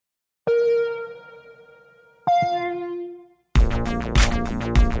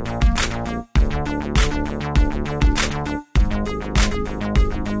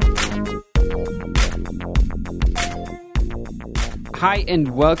Hi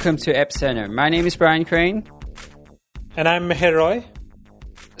and welcome to Epicenter. My name is Brian Crane. And I'm Meher Roy.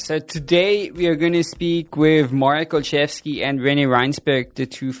 So today we are going to speak with Marek Olszewski and René Reinsberg, the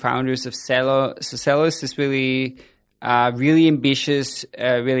two founders of Celo. So Celo is this really ambitious,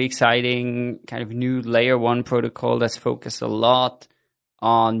 really exciting kind of new layer one protocol that's focused a lot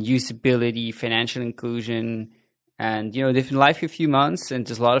on usability, financial inclusion, and, they've been live for a few months and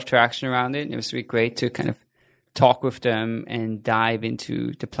there's a lot of traction around it. And it was really great to kind of talk with them and dive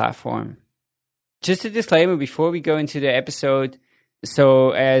into the platform. Just a disclaimer before we go into the episode. So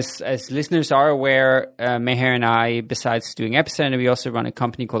as listeners are aware, Meher and I, besides doing Epicenter, we also run a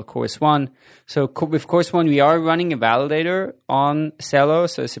company called Chorus One. So with Chorus One, we are running a validator on Celo.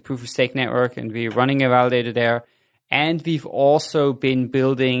 So it's a proof of stake network and we're running a validator there. And we've also been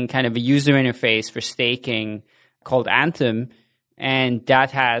building kind of a user interface for staking called Anthem. And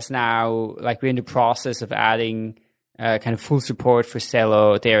that has now, we're in the process of adding kind of full support for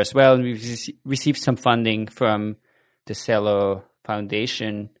Celo there as well. And we've received some funding from the Celo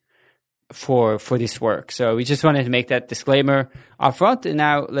Foundation for this work. So we just wanted to make that disclaimer up front. And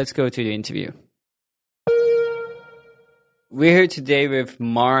now let's go to the interview. We're here today with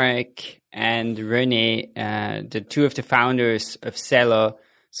Marek and René, the two of the founders of Celo.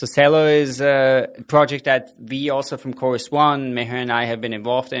 So Celo is a project that we also from Chorus One, Meher and I have been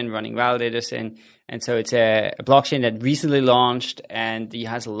involved in, running validators in. And so it's a blockchain that recently launched and it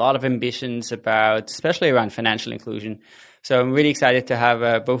has a lot of ambitions about, especially around financial inclusion. So I'm really excited to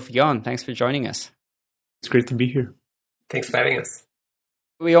have both of you on. Thanks for joining us. It's great to be here. Thanks for having us.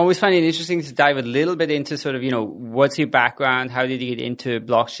 We always find it interesting to dive a little bit into sort of, what's your background? How did you get into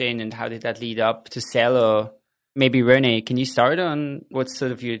blockchain and how did that lead up to Celo? Maybe René, can you start on what's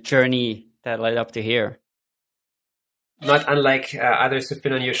sort of your journey that led up to here? Not unlike others who've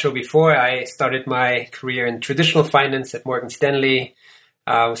been on your show before, I started my career in traditional finance at Morgan Stanley.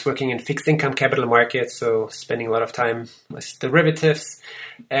 I was working in fixed income capital markets, so spending a lot of time with derivatives,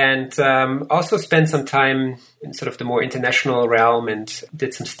 and also spent some time in sort of the more international realm and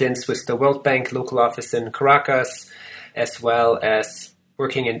did some stints with the World Bank local office in Caracas, as well as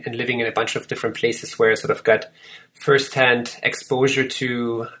working and living in a bunch of different places where I sort of got firsthand exposure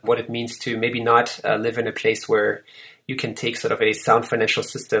to what it means to maybe not live in a place where you can take sort of a sound financial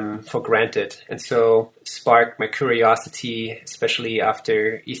system for granted. And so sparked my curiosity, especially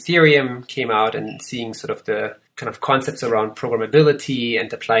after Ethereum came out and seeing sort of the kind of concepts around programmability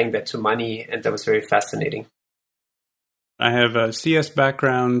and applying that to money. And that was very fascinating. I have a CS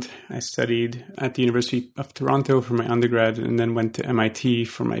background. I studied at the University of Toronto for my undergrad and then went to MIT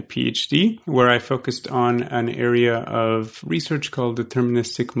for my PhD, where I focused on an area of research called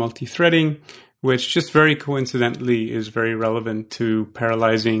deterministic multithreading, which just very coincidentally is very relevant to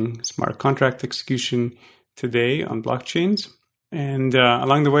parallelizing smart contract execution today on blockchains. And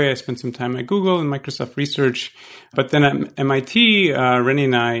along the way, I spent some time at Google and Microsoft Research. But then at MIT, René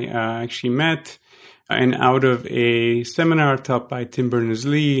and I actually met. And out of a seminar taught by Tim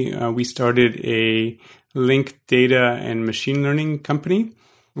Berners-Lee, we started a linked data and machine learning company,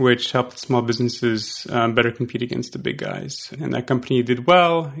 which helped small businesses better compete against the big guys. And that company did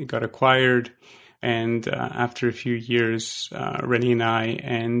well. It got acquired. And after a few years, René and I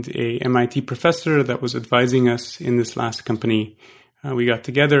and a MIT professor that was advising us in this last company, we got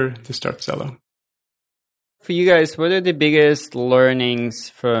together to start Celo. For you guys, what are the biggest learnings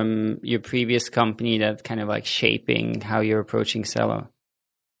from your previous company that kind of shaping how you're approaching Celo?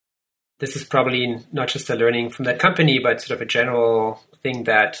 This is probably not just a learning from that company, but sort of a general thing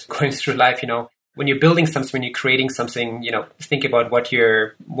that going through life, when you're building something, when you're creating something, think about what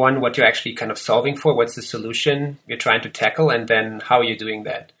you're actually kind of solving for, what's the solution you're trying to tackle, and then how you're doing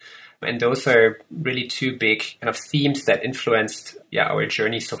that. And those are really two big kind of themes that influenced our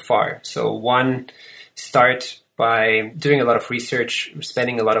journey so far. So one, start by doing a lot of research,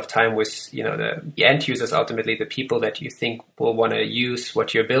 spending a lot of time with, the end users, ultimately the people that you think will want to use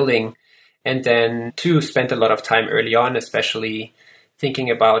what you're building. And then two, spend a lot of time early on, especially thinking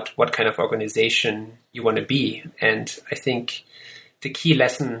about what kind of organization you want to be. And I think the key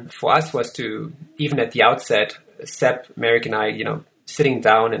lesson for us was to, even at the outset, Seb, Marek and I, sitting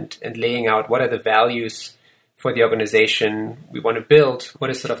down and laying out what are the values for the organization we want to build,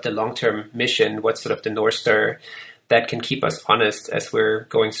 what is sort of the long-term mission, what's sort of the North Star that can keep us honest as we're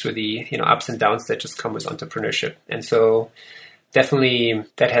going through the ups and downs that just come with entrepreneurship. And so definitely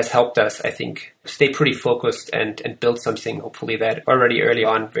that has helped us, I think, stay pretty focused and build something, hopefully, that already early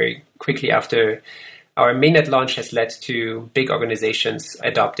on, very quickly after our mainnet launch has led to big organizations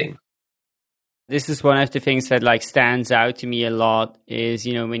adopting. This is one of the things that like stands out to me a lot is,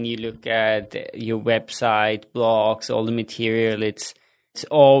 when you look at your website, blogs, all the material, it's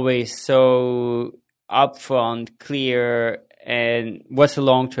always so upfront, clear, and what's the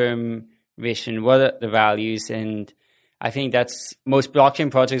long-term vision, what are the values, and I think that's most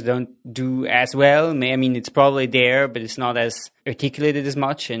blockchain projects don't do as well. I mean, it's probably there, but it's not as articulated as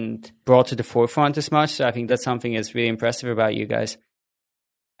much and brought to the forefront as much. So I think that's something that's really impressive about you guys.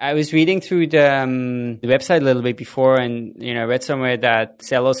 I was reading through the website a little bit before, and I read somewhere that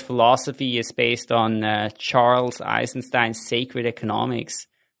Cello's philosophy is based on Charles Eisenstein's sacred economics.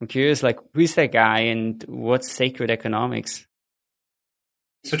 I'm curious, who's that guy and what's sacred economics?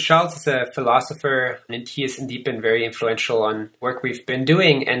 So Charles is a philosopher, and he has indeed been very influential on work we've been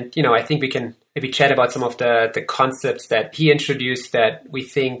doing. And, I think we can maybe chat about some of the concepts that he introduced that we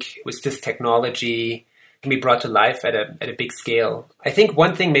think with this technology can be brought to life at a big scale. I think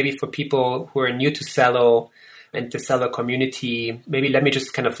one thing maybe for people who are new to Cello and the Cello community, maybe let me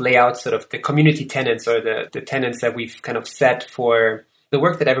just kind of lay out sort of the community tenets or the tenets that we've kind of set for the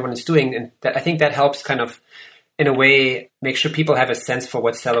work that everyone is doing. And I think that helps kind of, in a way, make sure people have a sense for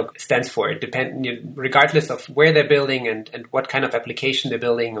what Cello stands for, regardless of where they're building and what kind of application they're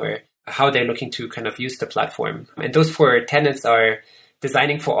building or how they're looking to kind of use the platform. And those 4 tenets are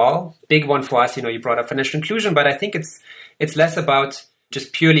designing for all. Big one for us, you brought up financial inclusion, but I think it's less about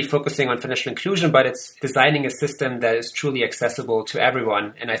just purely focusing on financial inclusion, but it's designing a system that is truly accessible to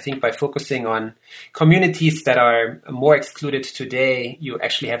everyone. And I think by focusing on communities that are more excluded today, you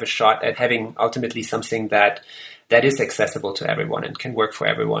actually have a shot at having ultimately something that is accessible to everyone and can work for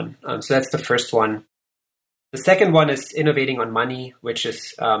everyone. So that's the first one. The second one is innovating on money, which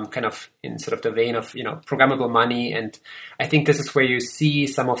is kind of in sort of the vein of, programmable money. And I think this is where you see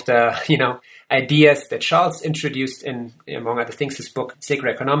some of the, ideas that Charles introduced in, among other things, his book,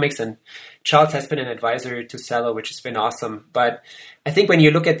 Sacred Economics. And Charles has been an advisor to Cello, which has been awesome. But I think when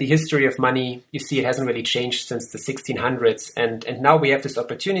you look at the history of money, you see it hasn't really changed since the 1600s. And now we have this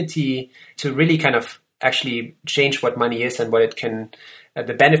opportunity to really kind of actually change what money is and what it can,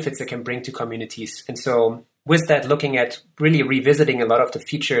 the benefits it can bring to communities. And so with that, looking at really revisiting a lot of the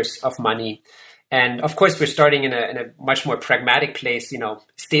features of money. And of course, we're starting in a much more pragmatic place,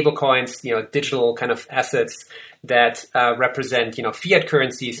 stable coins, digital kind of assets that represent, fiat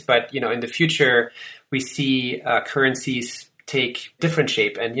currencies. But, in the future, we see currencies take different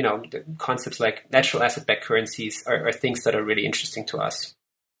shape. And, the concepts like natural asset-backed currencies are things that are really interesting to us.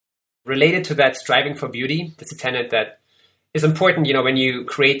 Related to that, striving for beauty, that's a tenet that is important, when you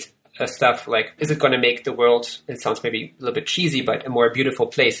create stuff like, is it going to make the world, it sounds maybe a little bit cheesy, but a more beautiful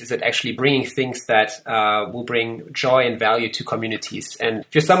place? Is it actually bringing things that will bring joy and value to communities? And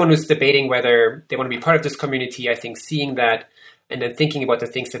if you're someone who's debating whether they want to be part of this community, I think seeing that and then thinking about the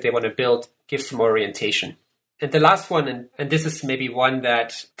things that they want to build gives some orientation. And the last one, and this is maybe one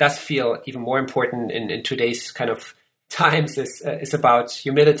that does feel even more important in today's kind of times, is about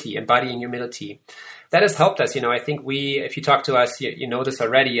humility, embodying humility. That has helped us. I think if you talk to us, you know this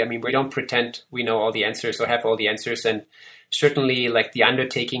already. I mean, we don't pretend we know all the answers or have all the answers. And certainly like the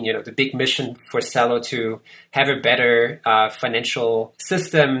undertaking, the big mission for Cello to have a better financial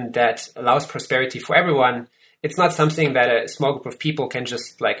system that allows prosperity for everyone. It's not something that a small group of people can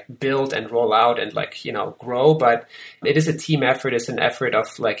just like build and roll out and grow, but it is a team effort. It's an effort of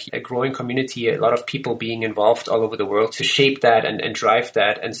like a growing community, a lot of people being involved all over the world to shape that and drive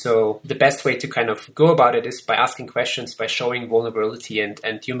that. And so the best way to kind of go about it is by asking questions, by showing vulnerability and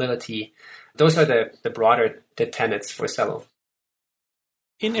humility. Those are the broader tenets for Cello.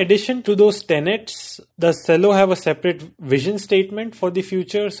 In addition to those tenets, does Cello have a separate vision statement for the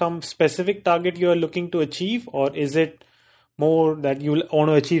future, some specific target you are looking to achieve? Or is it more that you want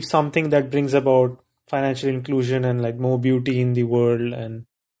to achieve something that brings about financial inclusion and like more beauty in the world? And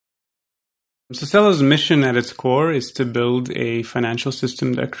so Cello's mission at its core is to build a financial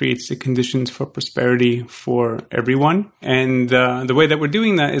system that creates the conditions for prosperity for everyone. And the way that we're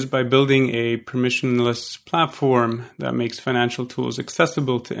doing that is by building a permissionless platform that makes financial tools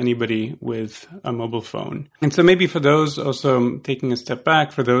accessible to anybody with a mobile phone. And so maybe for those also taking a step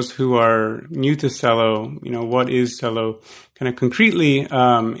back, for those who are new to Cello, what is Cello? Kind of concretely,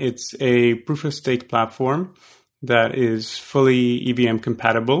 it's a proof of stake platform that is fully EVM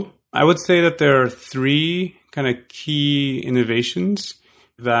compatible. I would say that there are 3 kind of key innovations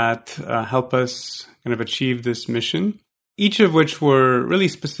that help us kind of achieve this mission, each of which were really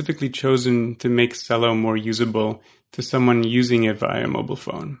specifically chosen to make Cello more usable to someone using it via a mobile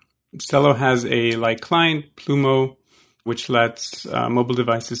phone. Cello has a light client, Plumo, which lets mobile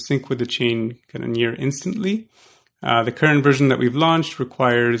devices sync with the chain kind of near instantly. The current version that we've launched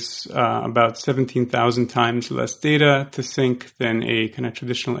requires about 17,000 times less data to sync than a kind of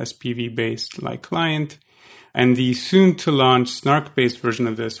traditional SPV-based like client. And the soon-to-launch Snark-based version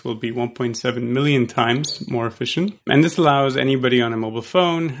of this will be 1.7 million times more efficient. And this allows anybody on a mobile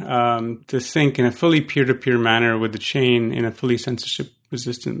phone to sync in a fully peer-to-peer manner with the chain in a fully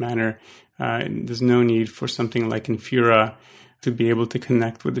censorship-resistant manner. There's no need for something like Infura to be able to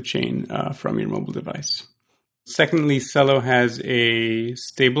connect with the chain from your mobile device. Secondly, Celo has a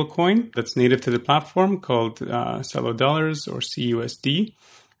stablecoin that's native to the platform called Celo Dollars or CUSD.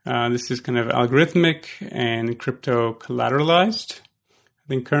 This is kind of algorithmic and crypto collateralized. I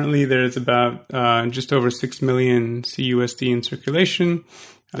think currently there's about just over 6 million CUSD in circulation.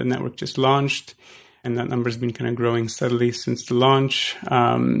 The network just launched, and that number has been kind of growing steadily since the launch.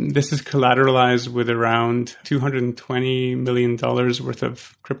 This is collateralized with around $220 million worth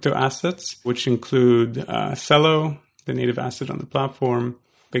of crypto assets, which include Celo, the native asset on the platform,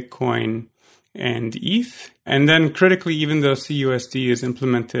 Bitcoin, and ETH. And then critically, even though CUSD is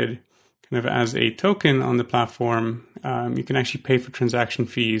implemented kind of as a token on the platform, you can actually pay for transaction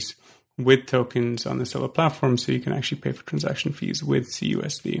fees with tokens on the Celo platform. So you can actually pay for transaction fees with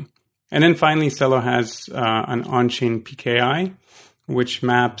CUSD. And then finally, Celo has an on-chain PKI, which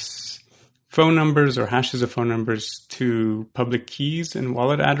maps phone numbers or hashes of phone numbers to public keys and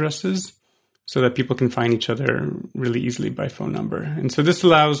wallet addresses, so that people can find each other really easily by phone number. And so this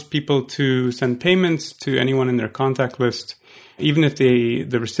allows people to send payments to anyone in their contact list, even if the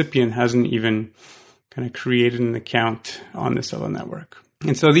recipient hasn't even kind of created an account on the Celo network.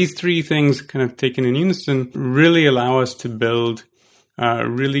 And so these three things kind of taken in unison really allow us to build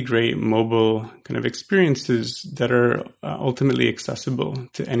really great mobile kind of experiences that are ultimately accessible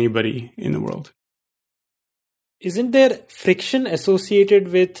to anybody in the world. Isn't there friction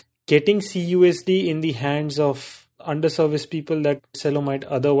associated with getting CUSD in the hands of underserviced people that Celo might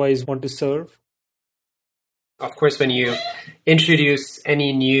otherwise want to serve? Of course, when you introduce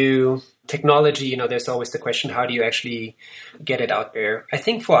any new technology, there's always the question, how do you actually get it out there? I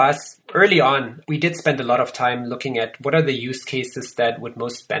think for us, early on, we did spend a lot of time looking at what are the use cases that would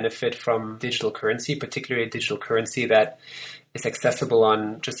most benefit from digital currency, particularly digital currency that is accessible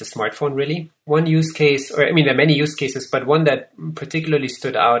on just a smartphone, really. One use case, there are many use cases, but one that particularly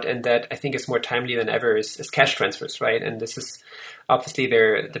stood out and that I think is more timely than ever is cash transfers, right? And this is obviously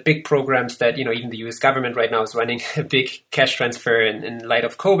the big programs that, even the US government right now is running a big cash transfer in light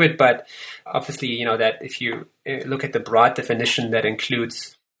of COVID. But obviously, that if you look at the broad definition, that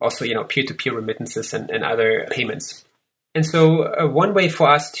includes also, peer-to-peer remittances and other payments. And so one way for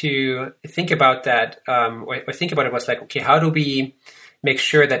us to think about that, or think about it was like, okay, how do we make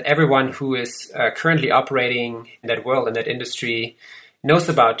sure that everyone who is currently operating in that world, in that industry, knows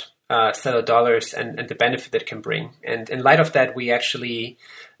about Celo Dollars and the benefit that it can bring? And in light of that, we actually,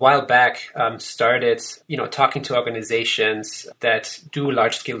 a while back, started, talking to organizations that do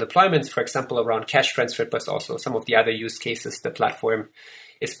large-scale deployments, for example, around cash transfer, but also some of the other use cases the platform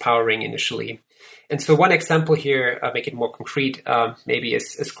is powering initially. And so one example here, make it more concrete, maybe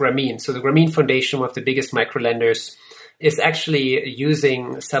is Grameen. So the Grameen Foundation, one of the biggest microlenders, is actually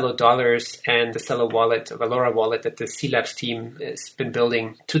using Celo Dollars and the Celo wallet, Valora wallet that the C-Labs team has been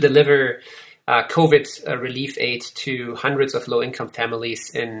building to deliver COVID relief aid to hundreds of low-income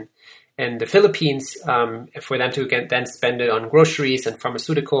families in the Philippines, for them to then spend it on groceries and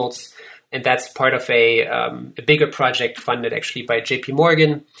pharmaceuticals. And that's part of a bigger project funded actually by JP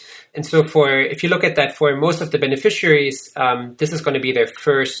Morgan. And so if you look at that, for most of the beneficiaries, this is going to be their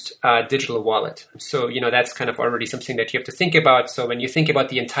first digital wallet. So, that's kind of already something that you have to think about. So when you think about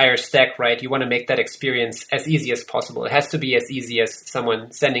the entire stack, right, you want to make that experience as easy as possible. It has to be as easy as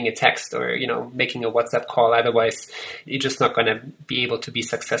someone sending a text or, making a WhatsApp call. Otherwise, you're just not going to be able to be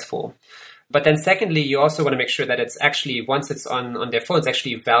successful. But then secondly, you also want to make sure that it's actually, once it's on their phone, it's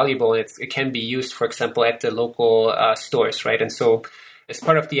actually valuable. It can be used, for example, at the local stores, right? And so as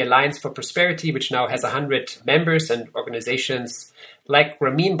part of the Alliance for Prosperity, which now has 100 members and organizations like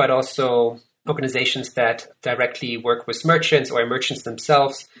Grameen, but also organizations that directly work with merchants or merchants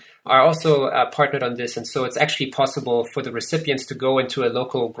themselves, are also partnered on this. And so it's actually possible for the recipients to go into a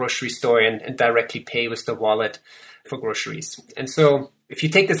local grocery store and directly pay with the wallet for groceries. And so if you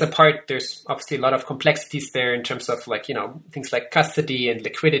take this apart, there's obviously a lot of complexities there in terms of things like custody and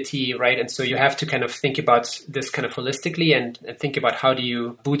liquidity, right? And so you have to kind of think about this kind of holistically and think about how do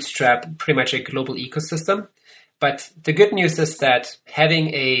you bootstrap pretty much a global ecosystem. But the good news is that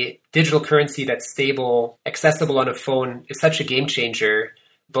having a digital currency that's stable, accessible on a phone is such a game changer,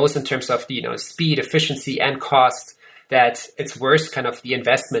 both in terms of the speed, efficiency, and cost, that it's worth kind of the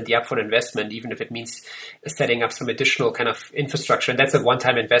investment, the upfront investment, even if it means setting up some additional kind of infrastructure. And that's a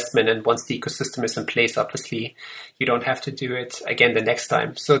one-time investment. And once the ecosystem is in place, obviously, you don't have to do it again the next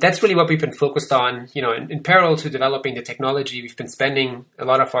time. So that's really what we've been focused on. In parallel to developing the technology, we've been spending a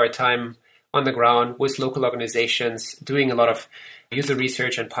lot of our time on the ground with local organizations, doing a lot of user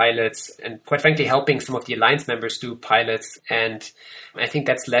research and pilots, and quite frankly, helping some of the Alliance members do pilots. And I think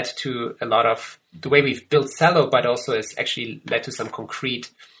that's led to a lot of the way we've built Celo, but also has actually led to some concrete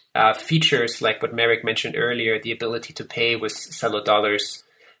features like what Merrick mentioned earlier, the ability to pay with Celo dollars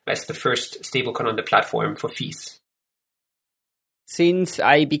as the first stablecoin on the platform for fees. Since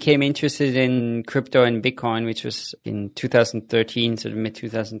I became interested in crypto and Bitcoin, which was in 2013, sort of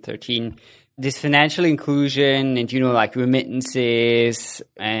mid-2013, this financial inclusion and, like remittances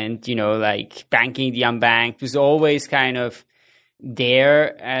and, like banking the unbanked was always kind of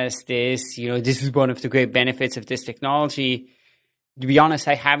there as this, this is one of the great benefits of this technology. To be honest,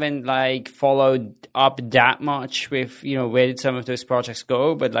 I haven't followed up that much with, where did some of those projects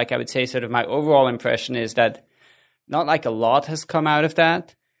go? But I would say sort of my overall impression is that not a lot has come out of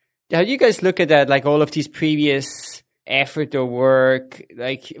that. How do you guys look at that? All of these previous effort or work,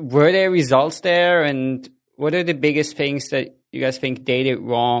 were there results there? And what are the biggest things that you guys think they did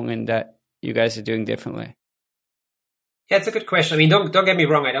wrong and that you guys are doing differently? Yeah, it's a good question. I mean, don't get me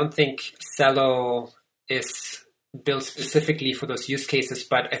wrong. I don't think Celo is built specifically for those use cases,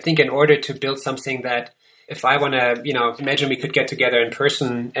 but I think in order to build something that if I want to, imagine we could get together in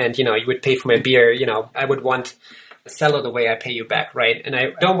person and, you would pay for my beer, I would want Celo the way I pay you back, right? And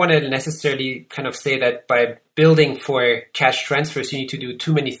I don't want to necessarily kind of say that by building for cash transfers, you need to do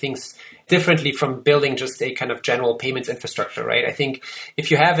too many things differently from building just a kind of general payments infrastructure, right? I think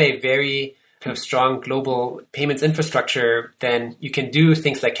if you have a very kind of strong global payments infrastructure, then you can do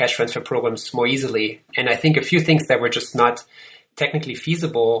things like cash transfer programs more easily. And I think a few things that were just not technically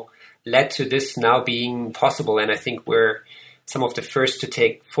feasible led to this now being possible. And I think we're some of the first to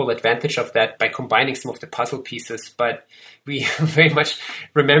take full advantage of that by combining some of the puzzle pieces. But we very much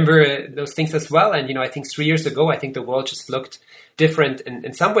remember those things as well. And, I think 3 years ago, I think the world just looked different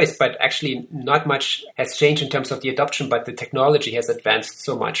in some ways, but actually not much has changed in terms of the adoption, but the technology has advanced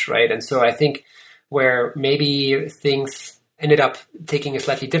so much, right? And so I think where maybe things ended up taking a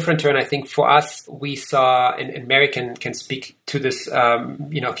slightly different turn, I think for us, we saw, and Merrick can speak to this,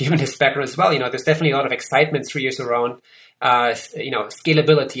 given his background as well, there's definitely a lot of excitement 3 years around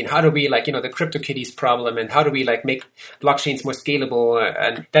scalability and how do we the CryptoKitties problem and how do we make blockchains more scalable,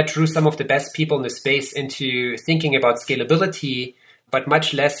 and that drew some of the best people in the space into thinking about scalability, but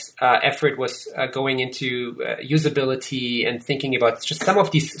much less effort was going into usability and thinking about just some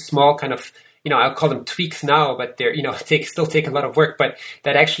of these small kind of I'll call them tweaks now, but they're, still take a lot of work, but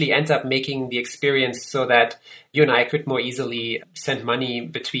that actually ends up making the experience so that you and I could more easily send money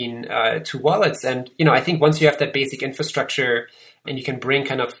between two wallets. And, I think once you have that basic infrastructure and you can bring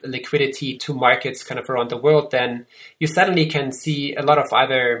kind of liquidity to markets kind of around the world, then you suddenly can see a lot of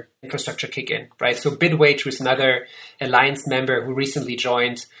other infrastructure kick in, right? So Bitwage was another Alliance member who recently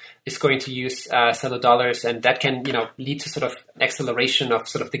joined, is going to use Celo dollars, and that can, lead to sort of acceleration of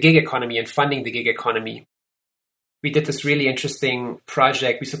sort of the gig economy and funding the gig economy. We did this really interesting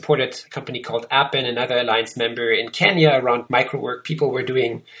project. We supported a company called Appen, another Alliance member in Kenya, around microwork. People were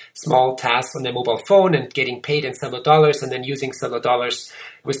doing small tasks on their mobile phone and getting paid in Celo dollars, and then using Celo dollars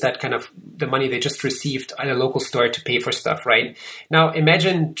with that kind of the money they just received at a local store to pay for stuff, right? Now,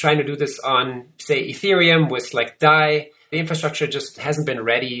 imagine trying to do this on, say, Ethereum with DAI. The infrastructure just hasn't been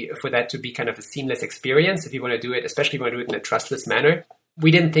ready for that to be kind of a seamless experience if you want to do it, especially if you want to do it in a trustless manner.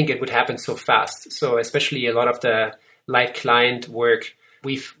 We didn't think it would happen so fast. So especially a lot of the light client work,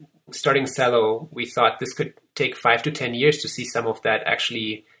 starting Celo, we thought this could take 5 to 10 years to see some of that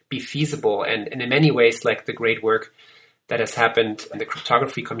actually be feasible. And in many ways, the great work that has happened in the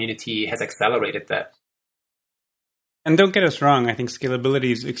cryptography community has accelerated that. And don't get us wrong, I think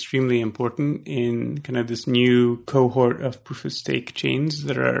scalability is extremely important in kind of this new cohort of proof of stake chains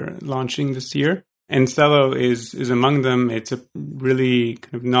that are launching this year. And Celo is among them. It's a really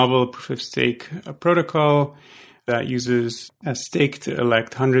kind of novel proof of stake protocol that uses a stake to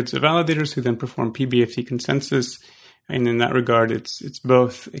elect hundreds of validators who then perform PBFT consensus. And in that regard, it's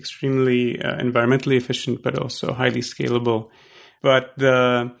both extremely environmentally efficient, but also highly scalable. But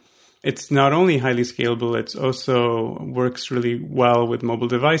it's not only highly scalable, it also works really well with mobile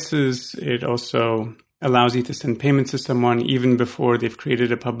devices. It also allows you to send payments to someone even before they've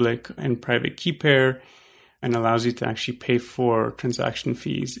created a public and private key pair, and allows you to actually pay for transaction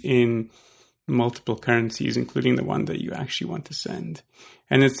fees in multiple currencies, including the one that you actually want to send.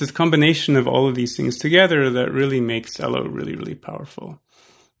 And it's this combination of all of these things together that really makes Celo really, really powerful.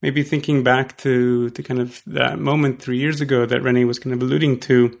 Maybe thinking back to kind of that moment 3 years ago that Rene was kind of alluding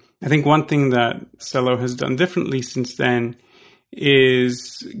to, I think one thing that Celo has done differently since then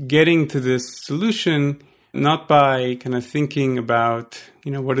is getting to this solution not by kind of thinking about,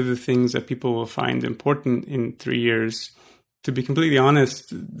 what are the things that people will find important in 3 years. To be completely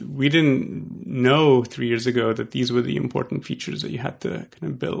honest, we didn't know 3 years ago that these were the important features that you had to kind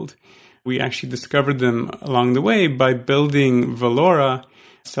of build. We actually discovered them along the way by building Valora,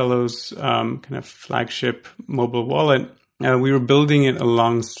 Celo's kind of flagship mobile wallet. We were building it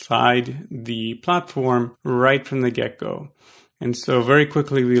alongside the platform right from the get-go. And so very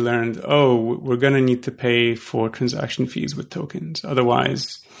quickly we learned, we're going to need to pay for transaction fees with tokens.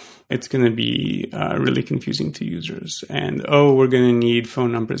 Otherwise, it's going to be really confusing to users. And, we're going to need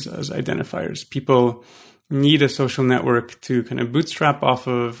phone numbers as identifiers. People need a social network to kind of bootstrap off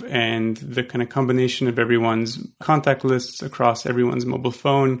of, and the kind of combination of everyone's contact lists across everyone's mobile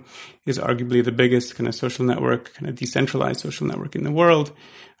phone is arguably the biggest kind of social network, kind of decentralized social network in the world.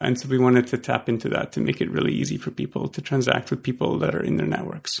 And so we wanted to tap into that to make it really easy for people to transact with people that are in their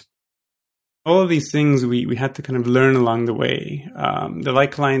networks. All of these things we had to kind of learn along the way. The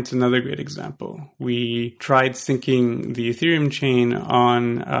Light client's another great example. We tried syncing the Ethereum chain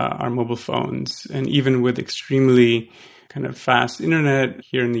on our mobile phones, and even with extremely kind of fast internet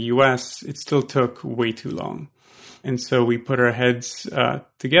here in the US, it still took way too long. And so we put our heads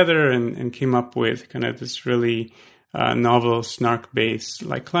together and came up with kind of this really novel Snark-based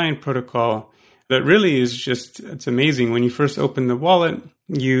Light client protocol that really is it's amazing. When you first open the wallet,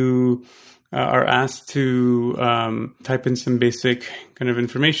 you are asked to type in some basic kind of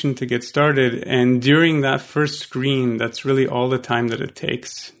information to get started. And during that first screen, that's really all the time that it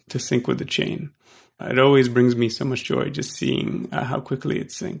takes to sync with the chain. It always brings me so much joy just seeing how quickly it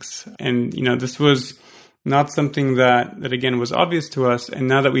syncs. And, this was not something that again was obvious to us. And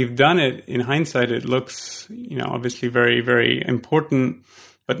now that we've done it, in hindsight, it looks, obviously very, very important.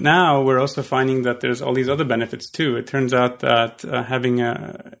 But now we're also finding that there's all these other benefits too. It turns out that having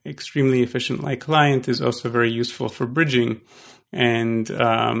an extremely efficient Light client is also very useful for bridging and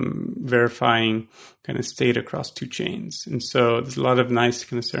verifying kind of state across two chains. And so there's a lot of nice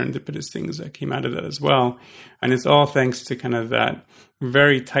kind of serendipitous things that came out of that as well. And it's all thanks to kind of that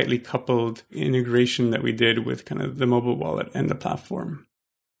very tightly coupled integration that we did with kind of the mobile wallet and the platform.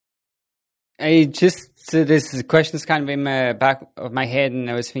 This question is kind of in the back of my head, and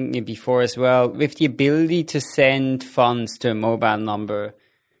I was thinking it before as well. With the ability to send funds to a mobile number,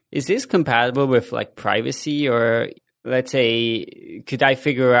 is this compatible with like privacy? Or let's say, could I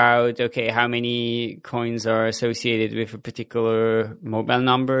figure out, how many coins are associated with a particular mobile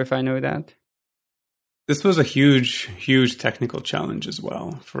number if I know that? This was a huge, huge technical challenge as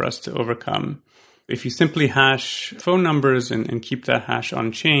well for us to overcome. If you simply hash phone numbers and keep that hash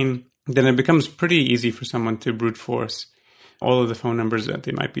on chain, then it becomes pretty easy for someone to brute force all of the phone numbers that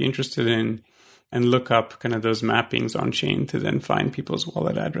they might be interested in and look up kind of those mappings on chain to then find people's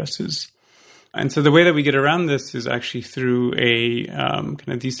wallet addresses. And so the way that we get around this is actually through a kind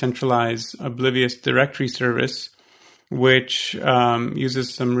of decentralized Oblivious directory service, which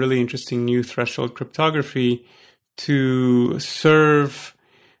uses some really interesting new threshold cryptography to serve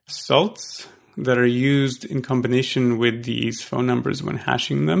salts that are used in combination with these phone numbers when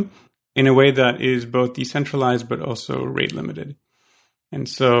hashing them in a way that is both decentralized but also rate limited. And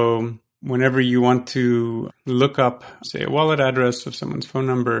so whenever you want to look up, say, a wallet address of someone's phone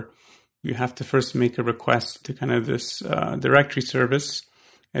number, you have to first make a request to kind of this directory service.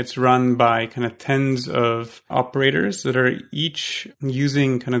 It's run by kind of tens of operators that are each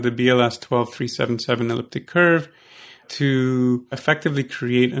using kind of the BLS 12377 elliptic curve to effectively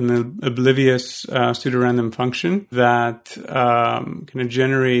create an oblivious pseudorandom function that kind of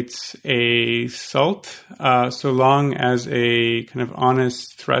generates a salt so long as a kind of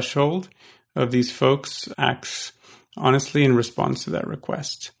honest threshold of these folks acts honestly in response to that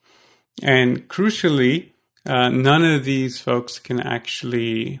request. And crucially, none of these folks can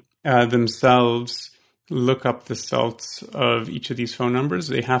actually themselves look up the salts of each of these phone numbers.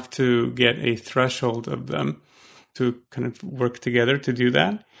 They have to get a threshold of them to kind of work together to do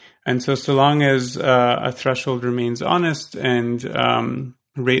that. And so long as a threshold remains honest and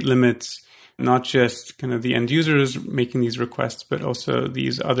rate limits not just kind of the end users making these requests, but also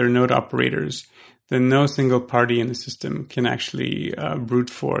these other node operators, then no single party in the system can actually brute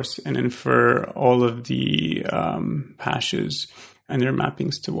force and infer all of the hashes and their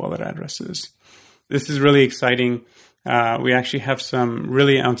mappings to wallet addresses. This is really exciting We actually have some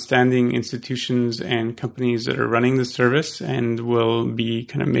really outstanding institutions and companies that are running the service, and will be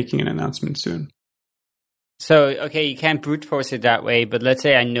kind of making an announcement soon. So, okay, you can't brute force it that way, but let's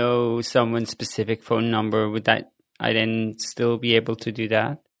say I know someone's specific phone number. Would I then still be able to do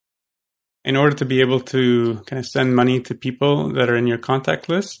that? In order to be able to kind of send money to people that are in your contact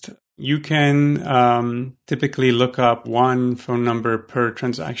list, you can typically look up one phone number per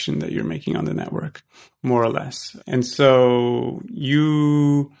transaction that you're making on the network, more or less. And so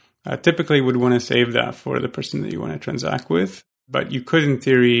you typically would want to save that for the person that you want to transact with. But you could, in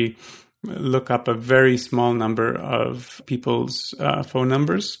theory, look up a very small number of people's phone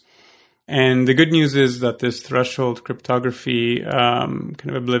numbers. And the good news is that this threshold cryptography, kind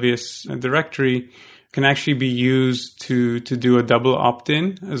of oblivious directory, can actually be used to do a double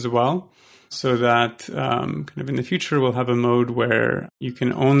opt-in as well. So that kind of in the future, we'll have a mode where you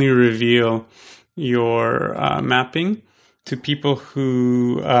can only reveal your mapping to people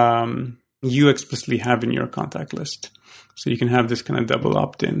who you explicitly have in your contact list. So you can have this kind of double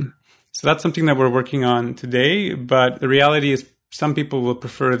opt-in. So that's something that we're working on today. But the reality is some people will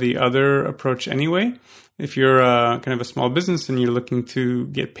prefer the other approach anyway. If you're kind of a small business and you're looking to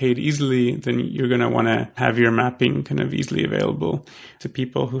get paid easily, then you're going to want to have your mapping kind of easily available to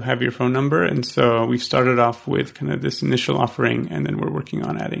people who have your phone number. And so we've started off with kind of this initial offering, and then we're working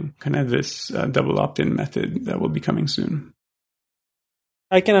on adding kind of this double opt-in method that will be coming soon.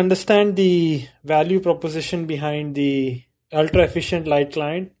 I can understand the value proposition behind the ultra-efficient light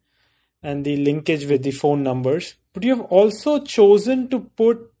client and the linkage with the phone numbers. But you have also chosen to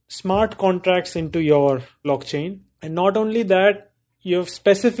put smart contracts into your blockchain. And not only that, you have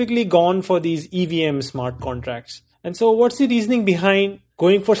specifically gone for these EVM smart contracts. And so what's the reasoning behind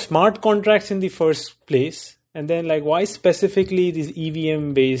going for smart contracts in the first place? And then why specifically these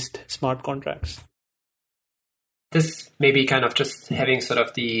EVM based smart contracts? This may be kind of just having sort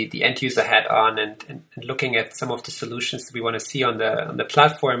of the end user hat on and looking at some of the solutions that we want to see on the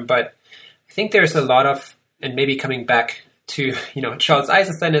platform. But I think there's a lot of, and maybe coming back to, Charles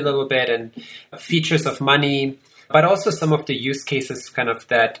Eisenstein a little bit, and features of money, but also some of the use cases kind of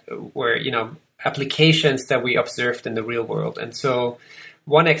that were, applications that we observed in the real world. And so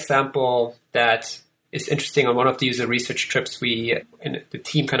one example that is interesting, on one of the user research trips, the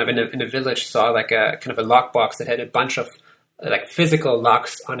team kind of in a village saw a kind of a lockbox that had a bunch of physical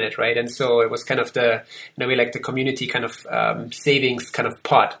locks on it, right? And so it was kind of the community kind of savings kind of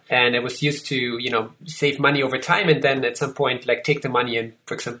pot, and it was used to save money over time, and then at some point take the money and,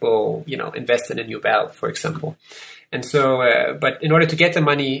 for example, invest in a new valve, for example. And so, but in order to get the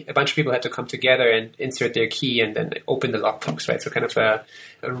money, a bunch of people had to come together and insert their key and then open the lockbox, right? So kind of a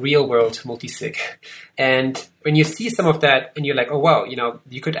real world multi-sig. And when you see some of that and you're like, oh, wow,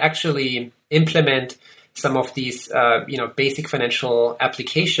 you could actually implement some of these, basic financial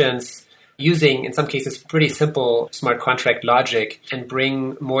applications using, in some cases, pretty simple smart contract logic, and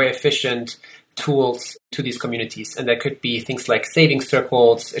bring more efficient tools to these communities. And that could be things like saving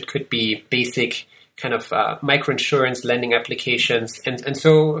circles. It could be basic kind of microinsurance lending applications. And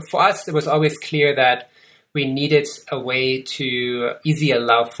so for us, it was always clear that we needed a way to easily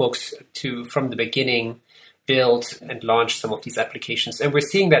allow folks to, from the beginning, build and launch some of these applications. And we're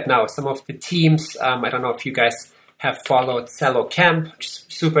seeing that now. Some of the teams, I don't know if you guys have followed Celo Camp, which is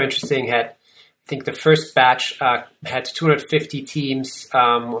super interesting, I think the first batch had 250 teams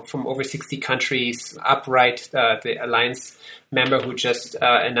from over 60 countries. Upright, the Alliance member who just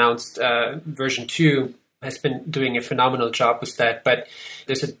announced version 2, has been doing a phenomenal job with that. But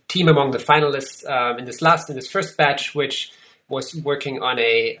there's a team among the finalists in this first batch, which was working on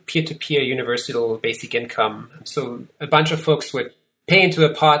a peer-to-peer universal basic income. So a bunch of folks would pay into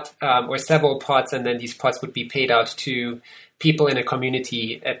a pot or several pots, and then these pots would be paid out to people in a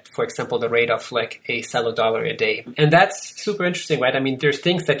community at, for example, the rate of a Celo dollar a day. And that's super interesting, right? I mean, there's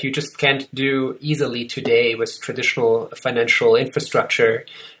things that you just can't do easily today with traditional financial infrastructure,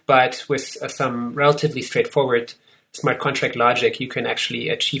 but with some relatively straightforward smart contract logic, you can actually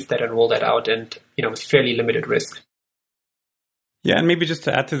achieve that and roll that out, and with fairly limited risk. Yeah, and maybe just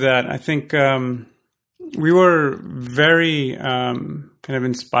to add to that, I think we were very kind of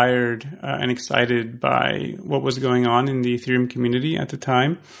inspired and excited by what was going on in the Ethereum community at the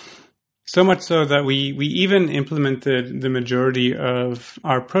time. So much so that we even implemented the majority of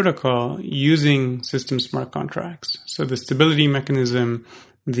our protocol using system smart contracts. So the stability mechanism,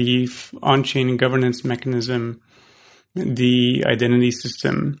 the on-chain governance mechanism, the identity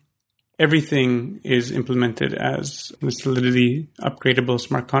system, everything is implemented as the Solidity upgradable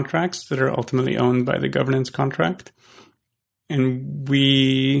smart contracts that are ultimately owned by the governance contract. And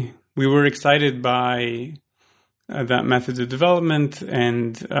we were excited by that method of development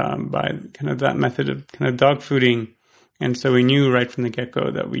and by kind of that method of kind of dog fooding. And so we knew right from the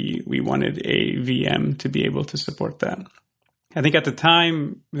get-go that we wanted a VM to be able to support that. I think at the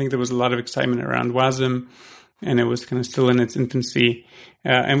time, I think there was a lot of excitement around WASM, and it was kind of still in its infancy.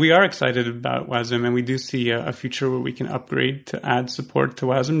 And we are excited about WASM, and we do see a future where we can upgrade to add support to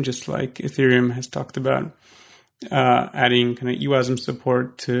WASM, just like Ethereum has talked about, adding kind of eWASM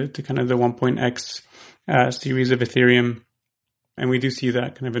support to kind of the 1.x series of Ethereum. And we do see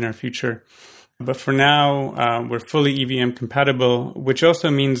that kind of in our future. But for now, we're fully EVM compatible, which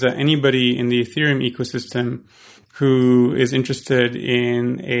also means that anybody in the Ethereum ecosystem who is interested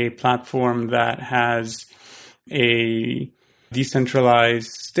in a platform that has a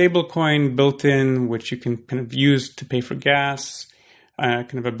decentralized stablecoin built in, which you can kind of use to pay for gas,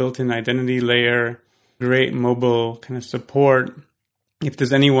 kind of a built-in identity layer, great mobile kind of support. If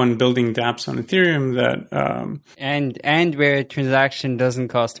there's anyone building dApps on Ethereum that and where a transaction doesn't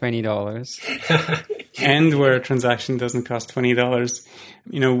cost $20. And where a transaction doesn't cost $20.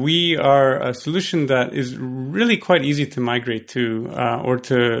 We are a solution that is really quite easy to migrate to, or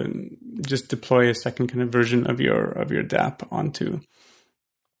to just deploy a second kind of version of your dApp onto.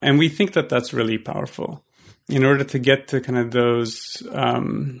 And we think that that's really powerful. In order to get to kind of those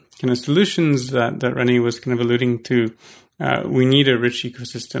kind of solutions that Renny was kind of alluding to, we need a rich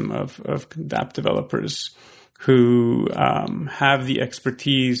ecosystem of dApp developers who have the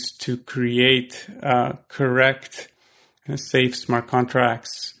expertise to create correct, kind of safe smart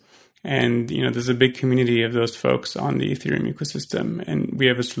contracts. And, there's a big community of those folks on the Ethereum ecosystem. And we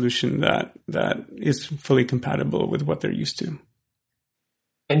have a solution that is fully compatible with what they're used to.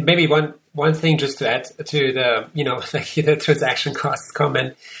 And maybe one thing just to add to the, the transaction costs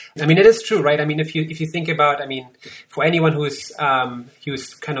comment. I mean, it is true, right? I mean, if you think about, for anyone who's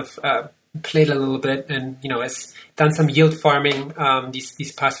kind of played a little bit and, has done some yield farming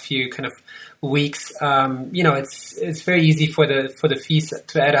these past few kind of weeks, it's very easy for the fees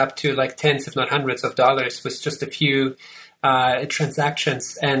to add up to like tens, if not hundreds of dollars with just a few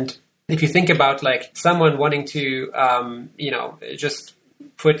transactions. And if you think about like someone wanting to, just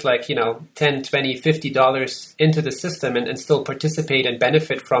put like, $10, $20, $50 into the system and still participate and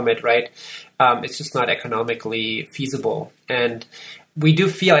benefit from it, right? It's just not economically feasible. And we do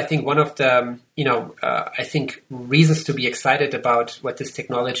feel, I think, one of the, reasons to be excited about what this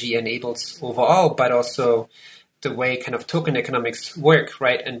technology enables overall, but also the way kind of token economics work,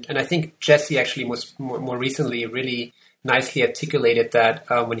 right? And I think Jesse actually was more recently really nicely articulated that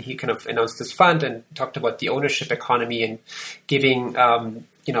when he kind of announced this fund and talked about the ownership economy and giving,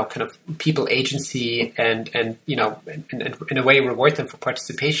 kind of people agency and in a way reward them for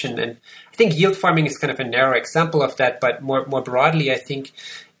participation. And I think yield farming is kind of a narrow example of that, but more broadly, I think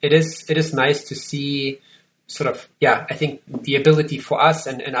it is nice to see sort of, I think the ability for us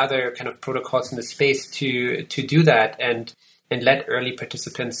and other kind of protocols in the space to do that and let early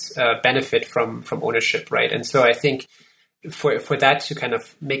participants benefit from ownership, right? And so I think for that to kind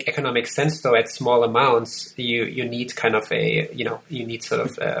of make economic sense, though, at small amounts, you need kind of a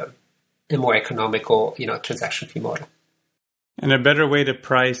more economical, transaction fee model. And a better way to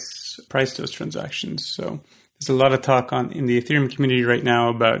price those transactions. So there's a lot of talk in the Ethereum community right now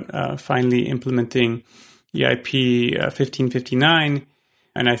about finally implementing EIP 1559.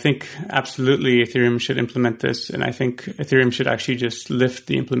 And I think absolutely Ethereum should implement this. And I think Ethereum should actually just lift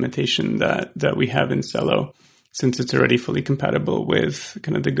the implementation that we have in Celo, since it's already fully compatible with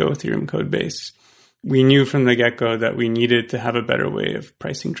kind of the Go Ethereum code base. We knew from the get-go that we needed to have a better way of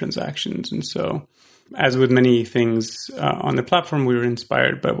pricing transactions. And so, as with many things on the platform, we were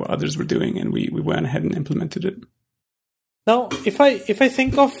inspired by what others were doing, and we went ahead and implemented it. Now, if I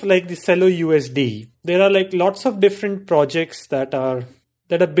think of like the Celo USD, there are like lots of different projects that are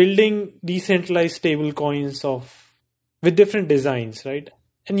building decentralized stable coins with different designs, right?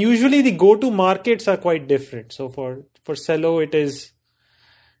 And usually the go-to markets are quite different. So for Celo, it is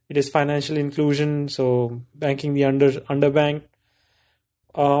financial inclusion, so banking the underbanked.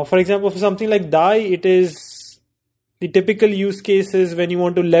 For example, for something like DAI, it is the typical use cases when you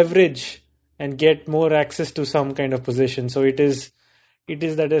want to leverage and get more access to some kind of position. So it is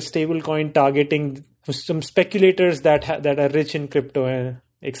that a stable coin targeting some speculators that are rich in crypto,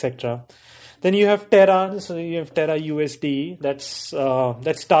 etc. Then you have Terra, so you have Terra USD.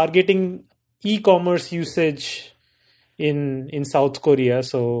 That's targeting e-commerce usage in South Korea.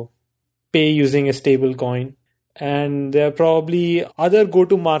 So pay using a stable coin, and there are probably other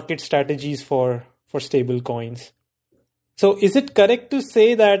go-to-market strategies for stable coins. So is it correct to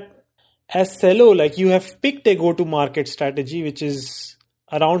say that as Celo, like you have picked a go-to-market strategy, which is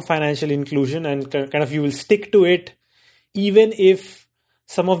around financial inclusion, and kind of you will stick to it even if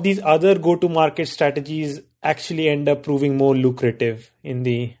some of these other go-to-market strategies actually end up proving more lucrative in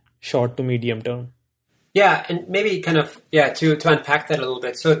the short to medium term. Yeah, and maybe kind of, to unpack that a little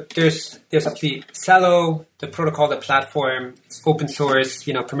bit. So there's obviously Celo, the protocol, the platform, it's open source,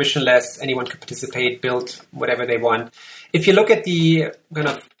 permissionless, anyone can participate, build whatever they want. If you look at the kind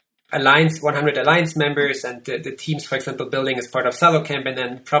of 100 Alliance members and the teams, for example, building as part of CeloCamp, and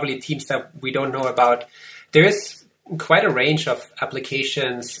then probably teams that we don't know about, there is quite a range of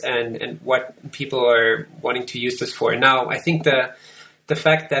applications and what people are wanting to use this for. Now, I think the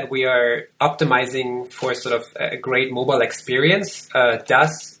fact that we are optimizing for sort of a great mobile experience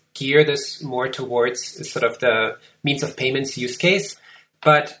does gear this more towards sort of the means of payments use case.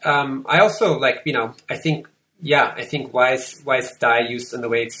 But I also I think why is DAI used in the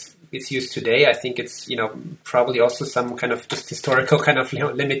way it's used today? I think it's, probably also some kind of just historical kind of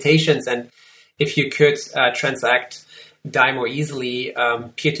limitations. And if you could transact DAI more easily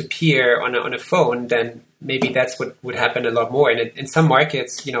peer-to-peer on a phone, then maybe that's what would happen a lot more. And in some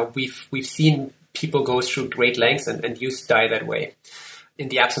markets, we've seen people go through great lengths and use DAI that way in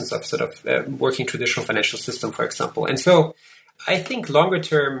the absence of sort of working traditional financial system, for example. And so I think longer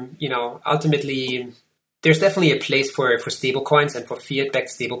term, ultimately, there's definitely a place for stablecoins and for fiat-backed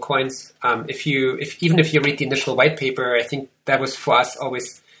stablecoins. Even if you read the initial white paper, I think that was for us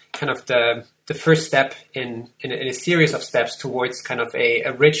always kind of the first step in a series of steps towards kind of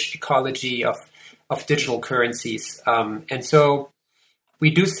a rich ecology of digital currencies. And so we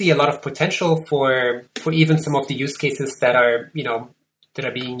do see a lot of potential for even some of the use cases that are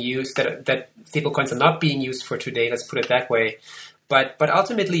being used, that stablecoins are not being used for today, let's put it that way. But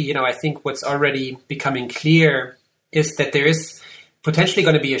ultimately, I think what's already becoming clear is that there is potentially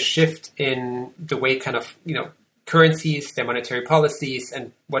going to be a shift in the way kind of, currencies, their monetary policies,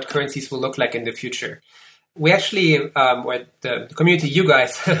 and what currencies will look like in the future. We actually, or the community, you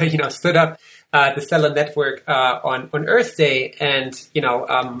guys, stood up the Celo network on Earth Day, and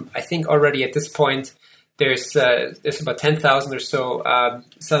I think already at this point there's about 10,000 or so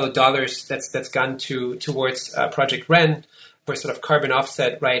Celo dollars that's gone towards Project Ren for sort of carbon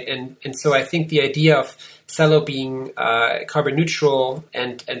offset, right? And so I think the idea of Celo being carbon neutral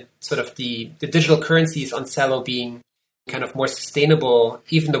and sort of the digital currencies on Celo being kind of more sustainable,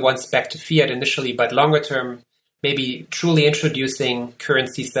 even the ones back to fiat initially, but longer term, maybe truly introducing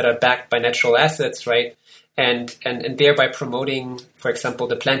currencies that are backed by natural assets, right? And thereby promoting, for example,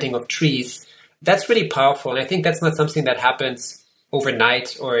 the planting of trees. That's really powerful. And I think that's not something that happens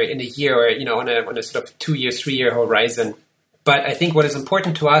overnight or in a year or, on a sort of 2 year, 3 year horizon. But I think what is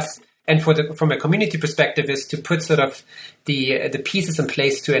important to us and from a community perspective is to put sort of the pieces in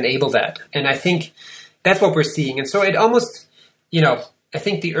place to enable that. And I think that's what we're seeing. And so it almost, I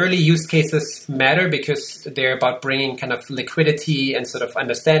think the early use cases matter because they're about bringing kind of liquidity and sort of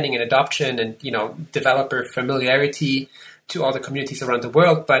understanding and adoption and, developer familiarity to all the communities around the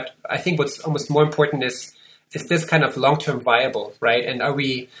world. But I think what's almost more important is this kind of long-term viable, right? And are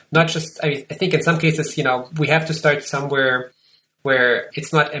we not just, I think in some cases, we have to start somewhere where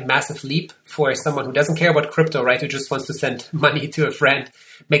it's not a massive leap for someone who doesn't care about crypto, right? Who just wants to send money to a friend,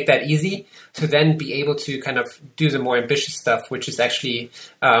 make that easy to then be able to kind of do the more ambitious stuff, which is actually,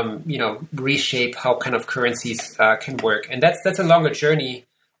 reshape how kind of currencies can work. And that's a longer journey.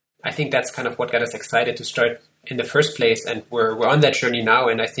 I think that's kind of what got us excited to start in the first place. And we're on that journey now.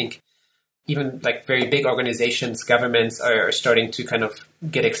 And I think even like very big organizations, governments are starting to kind of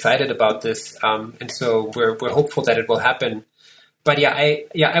get excited about this. And so we're hopeful that it will happen. But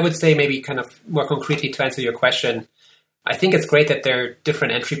I would say maybe kind of more concretely to answer your question, I think it's great that there are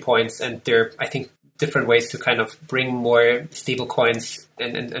different entry points and there are, I think, different ways to kind of bring more stable coins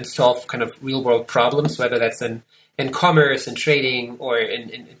and solve kind of real world problems, whether that's in commerce and trading or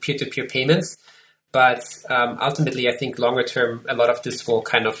in peer-to-peer payments. But ultimately, I think longer term, a lot of this will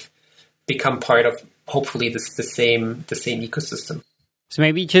kind of become part of hopefully the same ecosystem. So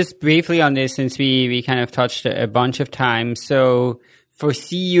maybe just briefly on this, since we kind of touched a bunch of times. So for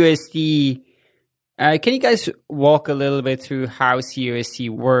CUSD, can you guys walk a little bit through how CUSD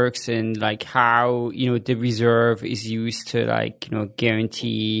works and like how, the reserve is used to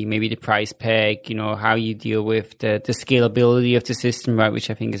guarantee maybe the price peg, how you deal with the scalability of the system, right? Which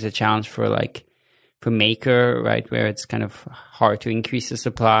I think is a challenge for Maker, right? Where it's kind of hard to increase the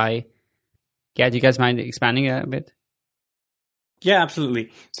supply. Yeah. Do you guys mind expanding that a bit? Yeah,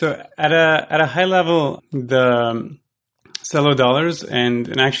 absolutely. So at a high level, the Celo dollars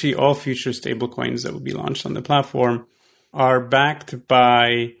and actually all future stablecoins that will be launched on the platform are backed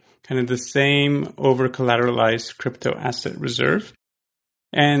by kind of the same over-collateralized crypto asset reserve.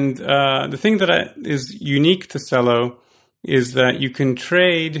 And the thing that is unique to Celo is that you can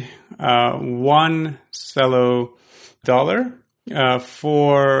trade one Celo dollar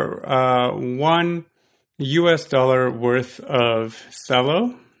for $1 worth of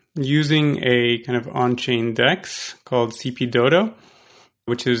Celo using a kind of on-chain DEX called CP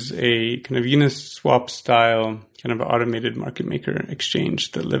which is a kind of Uniswap style kind of automated market maker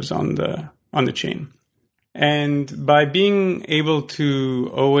exchange that lives on the chain. And by being able to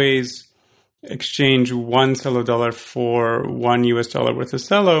always exchange one Celo dollar for $1 worth of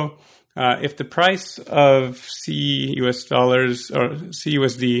Celo, if the price of CUS dollars or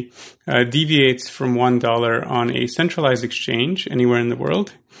CUSD deviates from $1 on a centralized exchange anywhere in the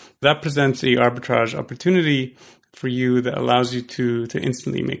world, that presents a arbitrage opportunity for you that allows you to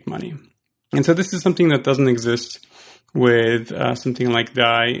instantly make money. And so this is something that doesn't exist with something like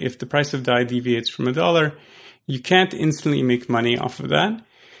DAI. If the price of DAI deviates from $1, you can't instantly make money off of that.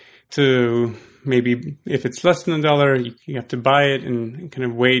 To maybe if it's less than $1, you have to buy it and kind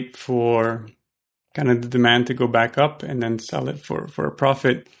of wait for kind of the demand to go back up and then sell it for a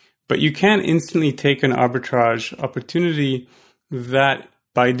profit. But you can instantly take an arbitrage opportunity that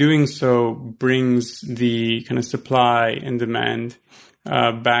by doing so brings the kind of supply and demand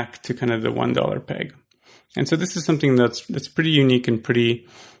back to kind of the $1 peg. And so this is something that's pretty unique and pretty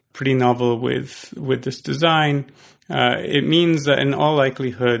novel with this design. It means that in all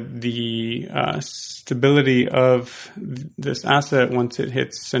likelihood, the stability of this asset, once it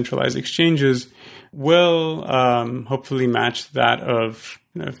hits centralized exchanges, will hopefully match that of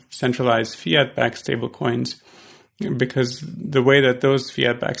centralized fiat-backed stablecoins, because the way that those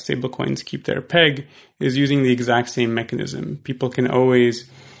fiat-backed stablecoins keep their peg is using the exact same mechanism. People can always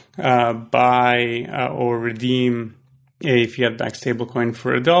buy or redeem a fiat-backed stablecoin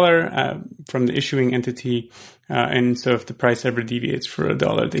for $1 from the issuing entity. And so if the price ever deviates for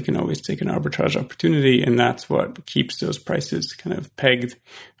 $1, they can always take an arbitrage opportunity. And that's what keeps those prices kind of pegged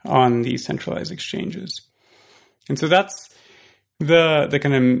on these centralized exchanges. And so that's the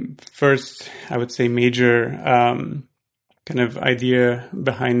kind of first, I would say, major kind of idea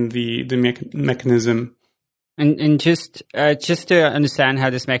behind the mechanism. And just to understand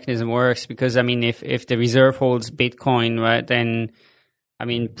how this mechanism works, because I mean, if the reserve holds Bitcoin, right, then I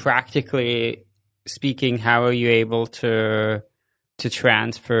mean, practically speaking, how are you able to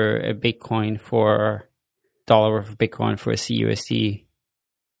transfer a Bitcoin for $1 worth of Bitcoin for a CUSD?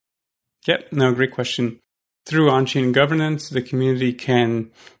 Yep, no, great question. Through on-chain governance, the community can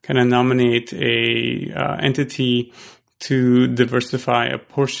kind of nominate a entity to diversify a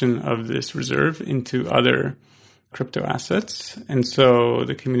portion of this reserve into other crypto assets. And so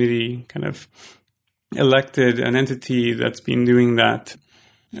the community kind of elected an entity that's been doing that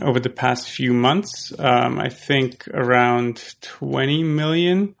over the past few months. I think around $20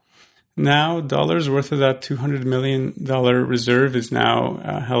 million now dollars worth of that $200 million reserve is now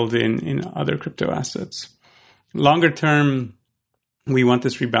held in other crypto assets. Longer term, we want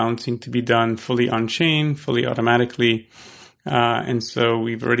this rebalancing to be done fully on-chain, fully automatically. And so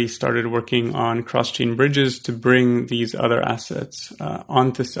we've already started working on cross-chain bridges to bring these other assets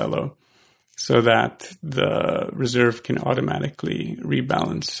onto Celo so that the reserve can automatically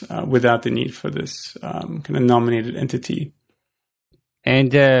rebalance without the need for this kind of nominated entity.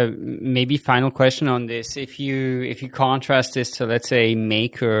 And maybe final question on this: if you contrast this to, let's say,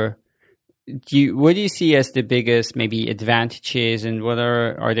 Maker, what do you see as the biggest maybe advantages, and what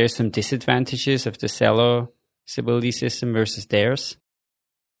are there some disadvantages of the Celo stability system versus theirs?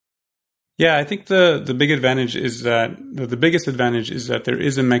 Yeah, I think the big advantage is that the biggest advantage is that there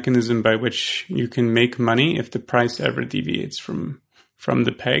is a mechanism by which you can make money if the price ever deviates from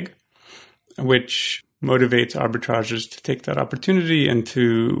the peg, which motivates arbitrageurs to take that opportunity and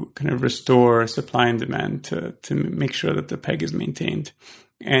to kind of restore supply and demand to make sure that the peg is maintained.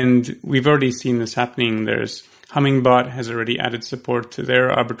 And we've already seen this happening. There's Hummingbot has already added support to their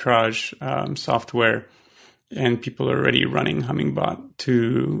arbitrage software, and people are already running Hummingbot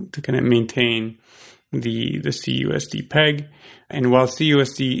to kind of maintain the CUSD peg. And while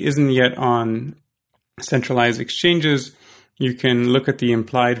CUSD isn't yet on centralized exchanges, you can look at the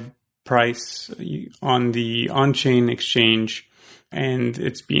implied price on the on-chain exchange, and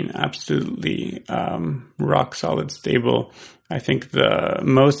it's been absolutely rock solid stable. I think the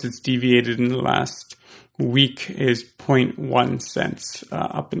most it's deviated in the last week is 0.1 cents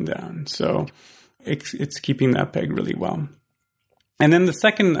up and down. So it's keeping that peg really well. And then the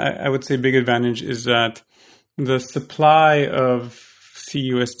second, I would say, big advantage is that the supply of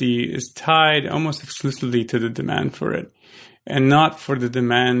CUSD is tied almost exclusively to the demand for it, and not for the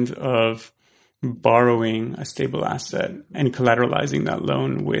demand of borrowing a stable asset and collateralizing that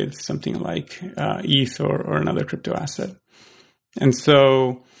loan with something like ETH or another crypto asset. And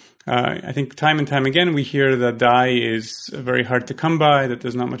so I think time and time again, we hear that DAI is very hard to come by, that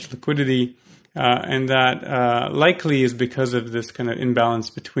there's not much liquidity, and that likely is because of this kind of imbalance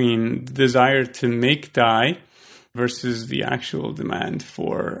between the desire to make DAI versus the actual demand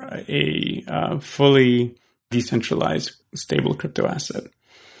for a fully decentralized, stable crypto asset.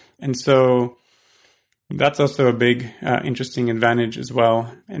 And so that's also a big, interesting advantage as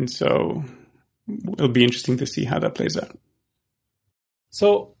well. And so it'll be interesting to see how that plays out.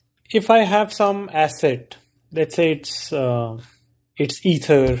 So if I have some asset, let's say it's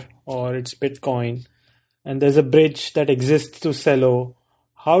Ether or it's Bitcoin, and there's a bridge that exists to Celo,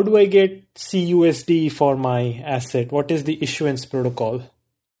 how do I get CUSD for my asset? What is the issuance protocol?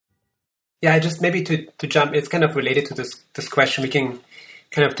 Yeah, just maybe to jump, it's kind of related to this question. We can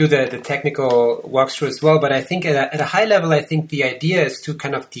kind of do the technical walkthrough as well. But I think at a high level, I think the idea is to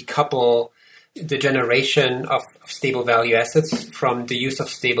kind of decouple the generation of stable value assets from the use of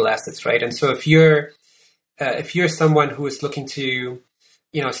stable assets, right? And so if you're someone who is looking to,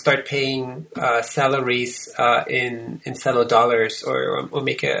 start paying salaries in Celo dollars or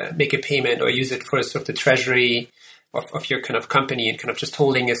make a payment or use it for sort of the treasury of your kind of company and kind of just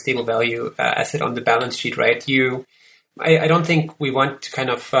holding a stable value asset on the balance sheet, right? I don't think we want to kind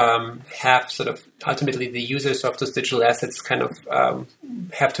of have sort of ultimately the users of those digital assets kind of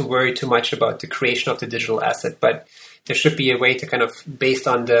have to worry too much about the creation of the digital asset, but there should be a way to kind of, based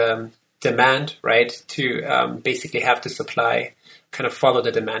on the demand, right, to basically have the supply kind of follow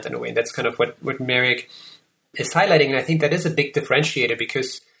the demand in a way. And that's kind of what Marek is highlighting. And I think that is a big differentiator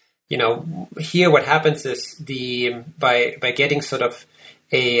because, here what happens is by getting sort of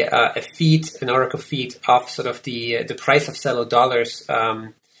a feed, an Oracle feed of sort of the price of Celo dollars,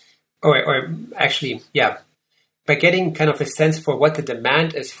 or actually, yeah, by getting kind of a sense for what the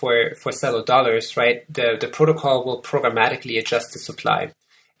demand is for Celo dollars, right? The protocol will programmatically adjust the supply.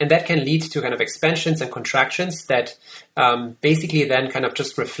 And that can lead to kind of expansions and contractions that basically then kind of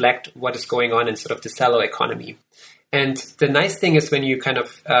just reflect what is going on in sort of the Celo economy. And the nice thing is when you kind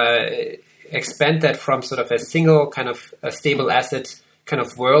of expand that from sort of a single kind of a stable asset kind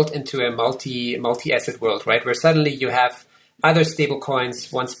of world into a multi-asset world, right? Where suddenly you have other stable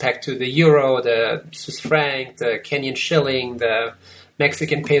coins, once pegged to the euro, the Swiss franc, the Kenyan shilling, the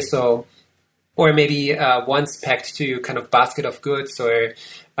Mexican peso, or maybe once pegged to kind of basket of goods or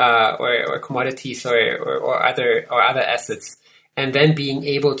commodities or other assets. And then being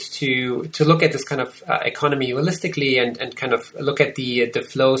able to look at this kind of economy holistically and kind of look at the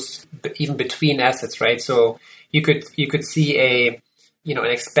flows even between assets, right? So you could see an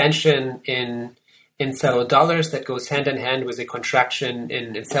expansion in Celo dollars that goes hand in hand with a contraction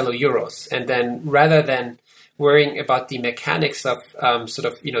in Celo euros. And then rather than worrying about the mechanics of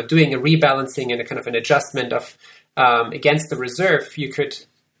doing a rebalancing and a kind of an adjustment of against the reserve, you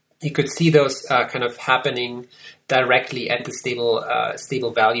could see those kind of happening directly at the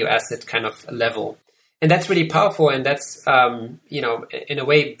stable value asset kind of level. And that's really powerful. And that's, in a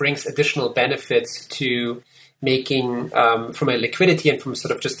way brings additional benefits to making from a liquidity and from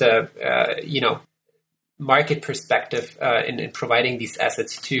sort of just a, market perspective in providing these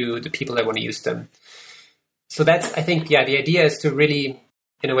assets to the people that want to use them. So that's, I think, the idea is to really,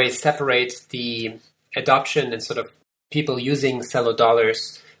 in a way, separate the adoption and sort of people using Celo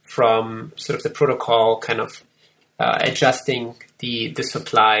dollars from sort of the protocol kind of adjusting the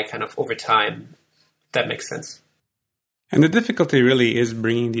supply kind of over time. That makes sense. And the difficulty really is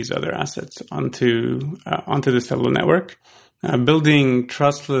bringing these other assets onto the Celo network. Building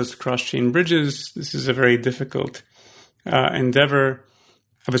trustless cross-chain bridges, this is a very difficult endeavor.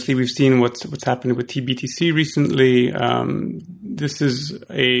 Obviously, we've seen what's happened with TBTC recently. This is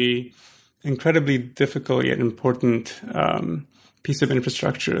a incredibly difficult yet important piece of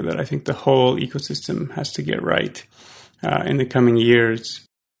infrastructure that I think the whole ecosystem has to get right in the coming years.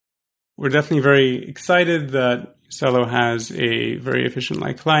 We're definitely very excited that Celo has a very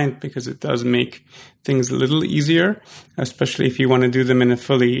efficient-like client because it does make things a little easier, especially if you want to do them in a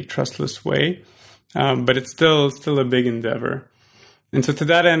fully trustless way. But it's still a big endeavor. And so to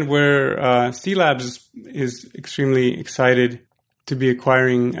that end, C Labs is extremely excited to be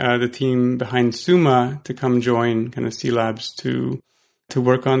acquiring the team behind Summa to come join kind of C Labs to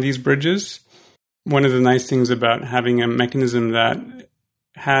work on these bridges. One of the nice things about having a mechanism that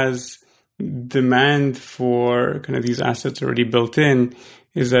has demand for kind of these assets already built in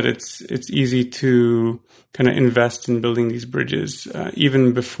is that it's easy to kind of invest in building these bridges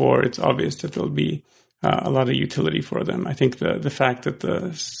even before it's obvious that there'll be a lot of utility for them. I think the fact that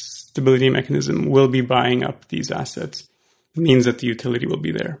the stability mechanism will be buying up these assets. It means that the utility will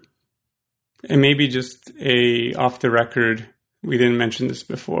be there. And maybe just off the record, we didn't mention this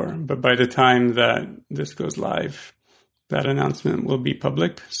before, but by the time that this goes live, that announcement will be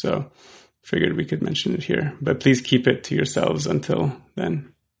public. So figured we could mention it here, but please keep it to yourselves until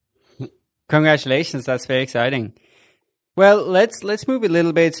then. Congratulations. That's very exciting. Well, let's move a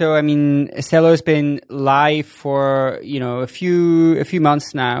little bit. So, I mean, Cello's been live for, a few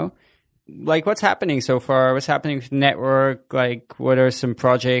months now. Like, what's happening so far? What's happening with the network? Like, what are some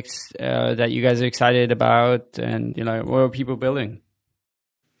projects that you guys are excited about? And, what are people building?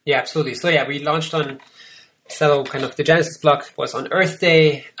 Yeah, absolutely. So, we launched on Cello, kind of the Genesis block was on Earth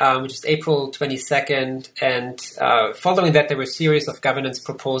Day, which is April 22nd. And following that, there were a series of governance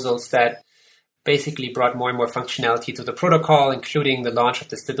proposals that basically brought more and more functionality to the protocol, including the launch of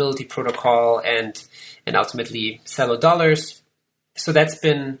the stability protocol and ultimately Cello dollars. So that's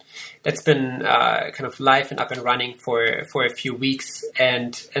been kind of live and up and running for a few weeks.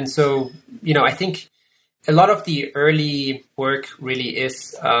 And so, I think a lot of the early work really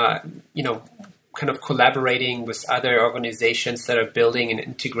is, kind of collaborating with other organizations that are building and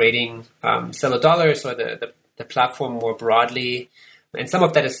integrating Cello dollars or the platform more broadly. And some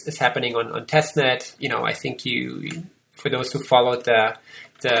of that is happening on testnet. I think for those who followed the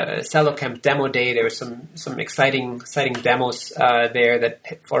CelloCamp demo day, there were some exciting demos there that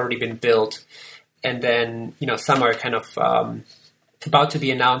have already been built. And then, some are kind of about to be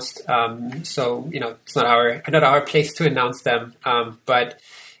announced. So, it's not our place to announce them. But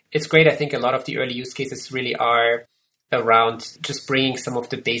it's great. I think a lot of the early use cases really are around just bringing some of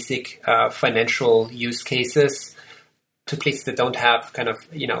the basic financial use cases to places that don't have kind of,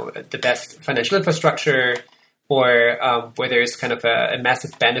 the best financial infrastructure or where there's kind of a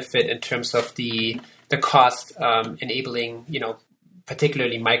massive benefit in terms of the cost enabling,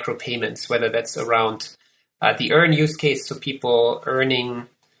 particularly micropayments, whether that's around the earn use case, so people earning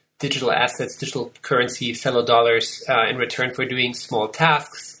digital assets, digital currency, Cello dollars in return for doing small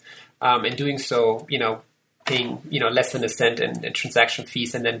tasks and doing so, paying less than a cent in transaction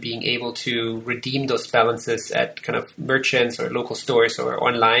fees, and then being able to redeem those balances at kind of merchants or local stores or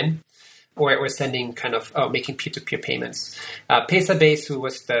online, or sending kind of making peer-to-peer payments. Pesabase, who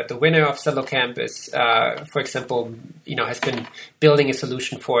was the winner of CelloCamp, is for example has been building a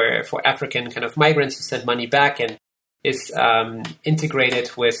solution for African kind of migrants to send money back, and is integrated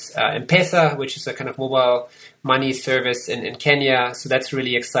with M-Pesa, which is a kind of mobile money service in Kenya. So that's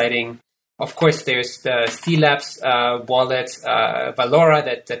really exciting. Of course, there's the C-Labs wallet,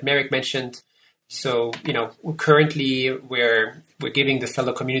 Valora, that Merrick mentioned. So, currently we're giving the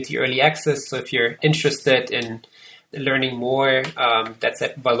Cello community early access. So if you're interested in learning more, that's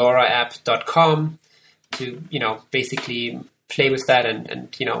at valoraapp.com to, basically play with that. And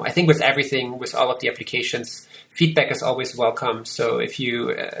I think with everything, with all of the applications, feedback is always welcome. So if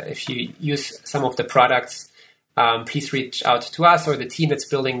you use some of the products, please reach out to us or the team that's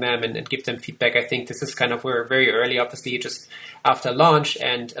building them and give them feedback. I think this is we're very early, obviously, just after launch,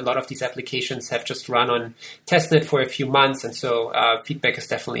 and a lot of these applications have just run on testnet for a few months, and so feedback is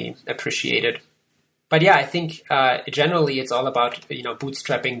definitely appreciated. But yeah, I think generally it's all about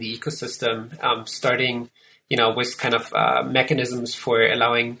bootstrapping the ecosystem, starting with kind of mechanisms for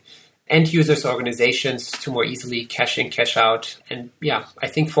allowing end users, organizations to more easily cash in, cash out, and yeah, I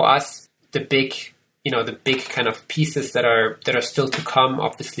think for us the big kind of pieces that are still to come,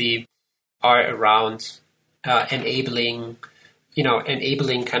 obviously, are around enabling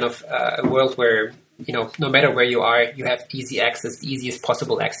kind of a world where, no matter where you are, you have easy access, the easiest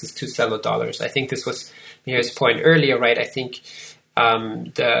possible access to Cello dollars. I think this was Mihir's point earlier, right? I think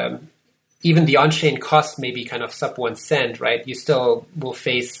even the on-chain cost may be kind of sub 1 cent, right? You still will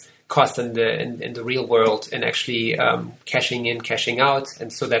face cost in the real world and actually cashing in, cashing out.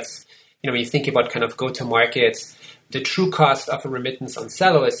 And so that's, when you think about kind of go-to-market, the true cost of a remittance on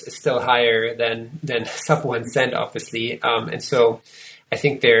Cello is still higher than sub 1 cent, obviously. And so I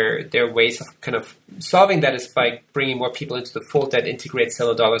think there are ways of kind of solving that is by bringing more people into the fold that integrate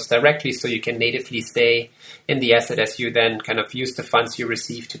Cello dollars directly, so you can natively stay in the asset as you then kind of use the funds you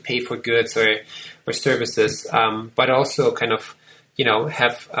receive to pay for goods or services, but also kind of,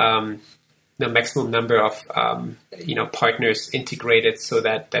 have the maximum number of partners integrated, so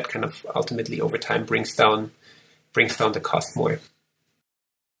that kind of ultimately over time brings down the cost more.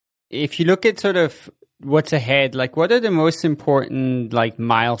 If you look at sort of what's ahead, like what are the most important like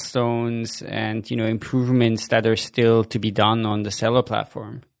milestones and improvements that are still to be done on the Cello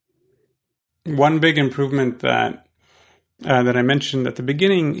platform? One big improvement that I mentioned at the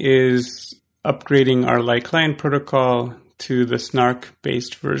beginning is upgrading our Light Client protocol to the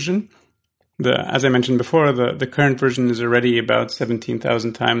Snark-based version. As I mentioned before, the current version is already about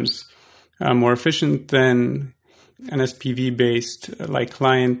 17,000 times more efficient than an SPV-based like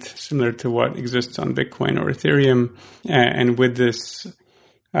client, similar to what exists on Bitcoin or Ethereum. And with this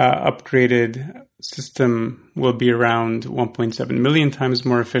upgraded system, will be around 1.7 million times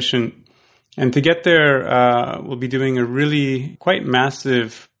more efficient. And to get there, we'll be doing a really quite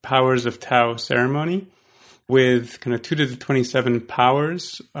massive powers of tau ceremony with kind of 2 to the 27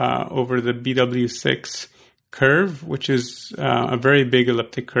 powers over the BW6 curve, which is a very big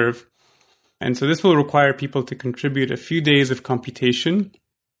elliptic curve. And so this will require people to contribute a few days of computation,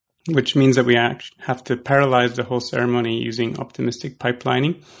 which means that we have to parallelize the whole ceremony using optimistic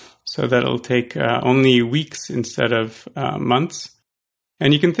pipelining. So that it'll take only weeks instead of months.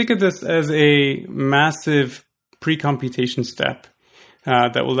 And you can think of this as a massive pre-computation step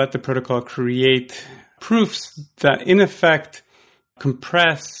that will let the protocol create proofs that, in effect,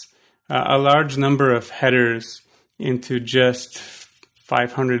 compress a large number of headers into just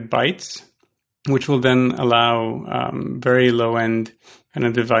 500 bytes, which will then allow very low-end kind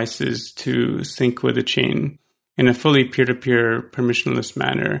of devices to sync with the chain in a fully peer-to-peer permissionless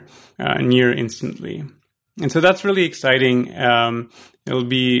manner near instantly. And so that's really exciting. It'll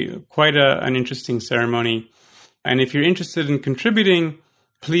be quite an interesting ceremony. And if you're interested in contributing,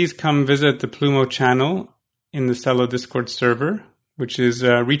 please come visit the Plumo channel in the Celo Discord server, which is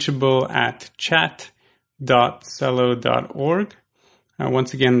reachable at chat.celo.org.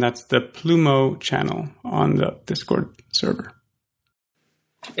 Once again, that's the Plumo channel on the Discord server.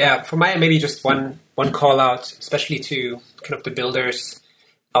 Yeah, for my maybe just one call out, especially to kind of the builders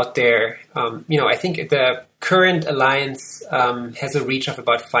out there. I think the current alliance has a reach of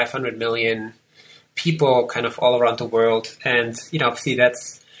about 500 million people kind of all around the world. And, obviously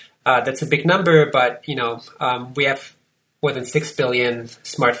that's a big number, but, we have more than 6 billion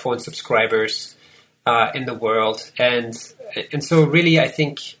smartphone subscribers in the world. And so really, I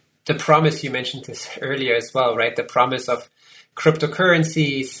think the promise, you mentioned this earlier as well, right? The promise of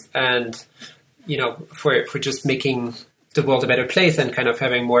cryptocurrencies and, for just making the world a better place and kind of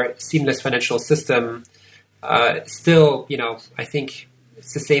having more seamless financial system. Still, I think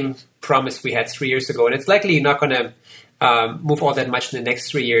it's the same promise we had 3 years ago, and it's likely not going to move all that much in the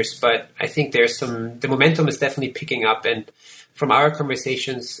next 3 years. But I think the momentum is definitely picking up, and from our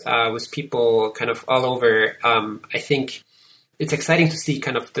conversations with people kind of all over, I think it's exciting to see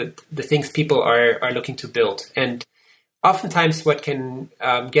kind of the things people are looking to build. And oftentimes what can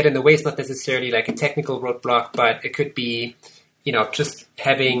get in the way is not necessarily like a technical roadblock, but it could be, just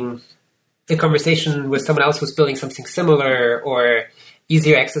having a conversation with someone else who's building something similar or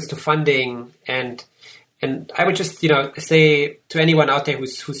easier access to funding. And I would just, say to anyone out there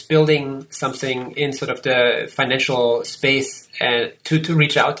who's building something in sort of the financial space to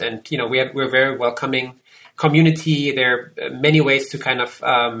reach out. And, we're a very welcoming community. There are many ways to kind of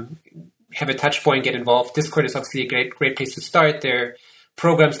have a touch point, get involved. Discord is obviously a great place to start. There are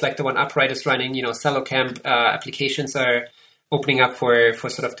programs like the one Upright is running, CeloCamp applications are opening up for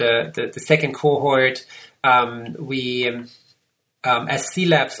sort of the second cohort. We, as C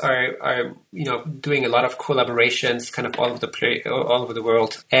Labs are doing a lot of collaborations kind of all over the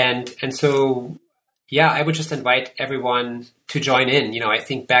world. And so, yeah, I would just invite everyone to join in. I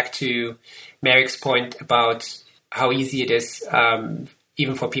think back to Marik's point about how easy it is,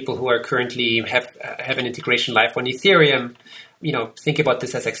 even for people who are currently have an integration live on Ethereum, think about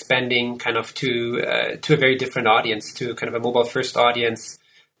this as expanding kind of to a very different audience, to kind of a mobile first audience,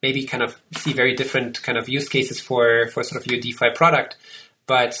 maybe kind of see very different kind of use cases for sort of your DeFi product.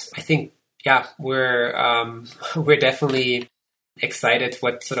 But I think, yeah, we're definitely excited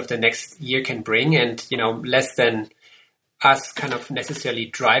what sort of the next year can bring, and, less than us kind of necessarily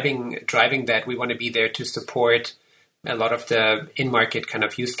driving that. We want to be there to support a lot of the in-market kind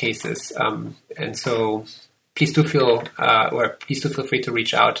of use cases. And so please do feel free to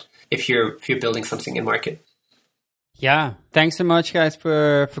reach out if you're building something in market. Yeah, thanks so much, guys,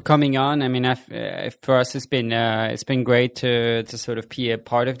 for coming on. I mean, for us, it's been great to sort of be a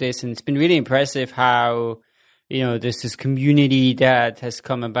part of this, and it's been really impressive how there's this community that has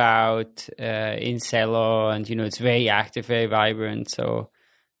come about in Celo, and it's very active, very vibrant. So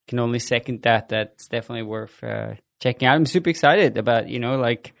I can only second that. That's definitely worth checking out. I'm super excited about I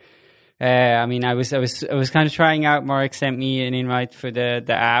was kind of trying out. Marik sent me an invite for the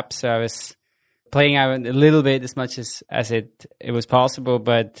app, so I was playing out a little bit as much as it was possible,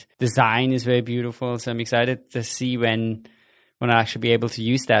 but design is very beautiful. So I'm excited to see when I'll actually be able to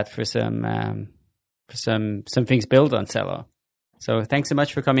use that for some things built on Celo. So thanks so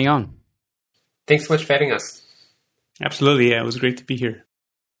much for coming on. Thanks so much for having us. Absolutely. Yeah, it was great to be here.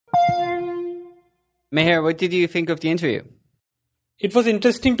 Meher, what did you think of the interview? It was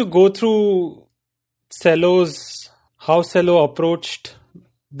interesting to go through how Celo approached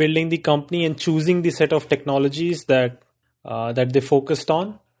building the company and choosing the set of technologies that they focused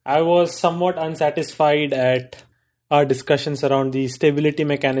on. I was somewhat unsatisfied at our discussions around the stability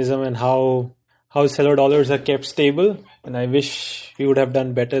mechanism and how Celo dollars are kept stable. And I wish we would have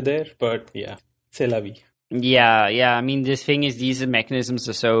done better there. But yeah, c'est la vie. Yeah. I mean, the thing is, these mechanisms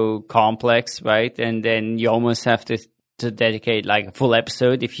are so complex, right? And then you almost have to dedicate like a full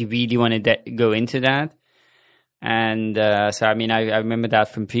episode if you really want to go into that. And so, I mean, I remember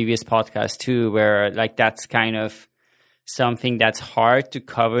that from previous podcasts too, where like that's kind of something that's hard to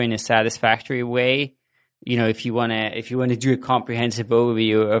cover in a satisfactory way. You know, if you want to do a comprehensive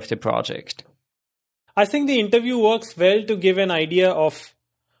overview of the project. I think the interview works well to give an idea of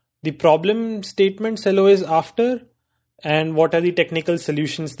the problem statement Celo is after and what are the technical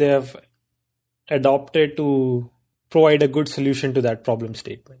solutions they have adopted to provide a good solution to that problem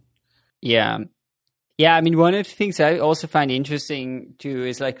statement. Yeah. I mean, one of the things I also find interesting too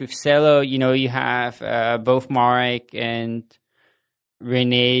is like with Celo, you know, you have both Marek and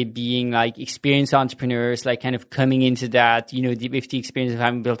Rene being like experienced entrepreneurs, like kind of coming into that, you know, with the experience of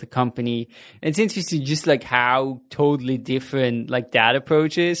having built a company. And it's interesting just like how totally different like that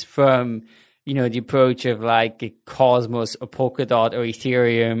approach is from, you know, the approach of like a Cosmos or Polkadot or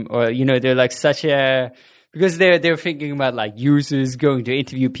Ethereum, or, you know, they're like because they're thinking about like users going to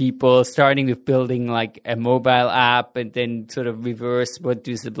interview people, starting with building like a mobile app and then sort of reverse what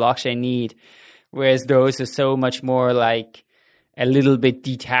does the blockchain need. Whereas those are so much more like a little bit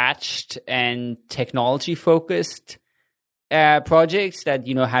detached and technology focused projects that,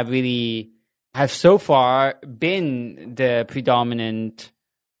 you know, have so far been the predominant,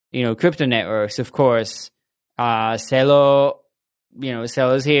 you know, crypto networks. Of course, Celo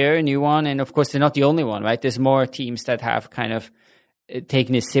is here, a new one. And of course, they're not the only one, right? There's more teams that have kind of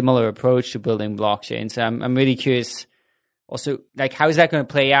taken a similar approach to building blockchains. I'm really curious also, like, how is that going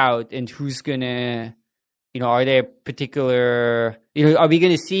to play out and who's going to, you know, are there particular, you know, are we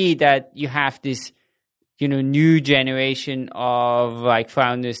going to see that you have this, you know, new generation of like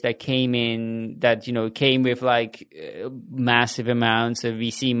founders that came with like massive amounts of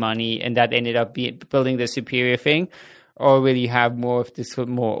VC money and that ended up building the superior thing? Or will you have more of this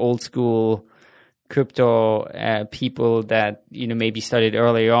more old school crypto people that, you know, maybe started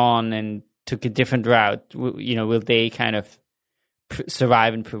earlier on and took a different route? You know, will they kind of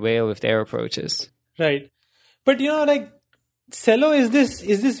survive and prevail with their approaches? Right. But, you know, like Celo is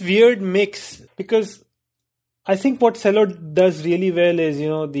this weird mix, because I think what Celo does really well is, you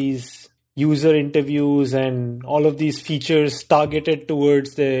know, these user interviews and all of these features targeted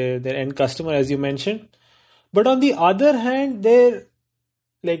towards their end customer, as you mentioned. But on the other hand, their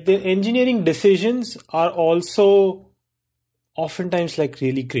engineering decisions are also oftentimes like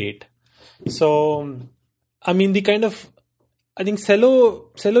really great. So, I mean, I think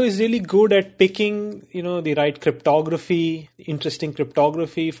Celo is really good at picking, you know, the right cryptography, interesting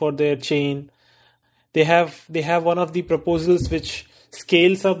cryptography for their chain. They have one of the proposals which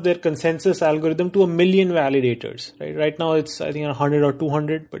scales up their consensus algorithm to 1 million validators. Right now it's I think 100 or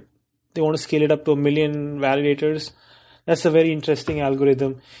 200, but they want to scale it up to 1 million validators. That's a very interesting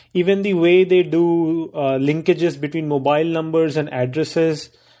algorithm. Even the way they do linkages between mobile numbers and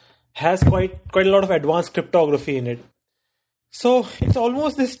addresses has quite a lot of advanced cryptography in it. So it's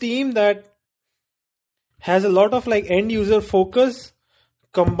almost this team that has a lot of like end user focus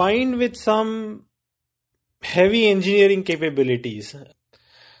combined with some heavy engineering capabilities.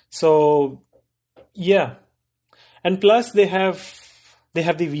 So yeah, and plus they have the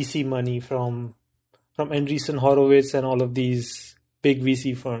VC money from Andreessen Horowitz and all of these big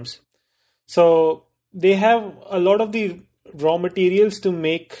VC firms. So they have a lot of the raw materials to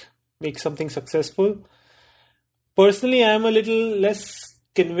make something successful. Personally, I'm a little less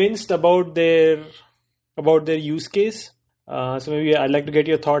convinced about their use case. So maybe I'd like to get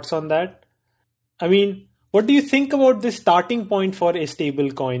your thoughts on that. I mean, what do you think about this starting point for a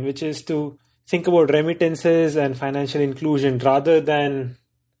stable coin, which is to think about remittances and financial inclusion rather than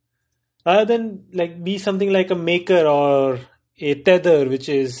like be something like a Maker or a Tether, which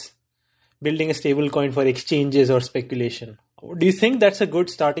is building a stable coin for exchanges or speculation? Do you think that's a good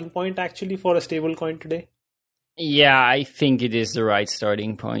starting point actually for a stable coin today? Yeah, I think it is the right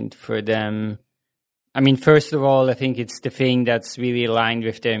starting point for them. I mean, first of all, I think it's the thing that's really aligned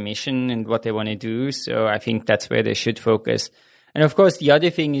with their mission and what they want to do. So I think that's where they should focus. And of course, the other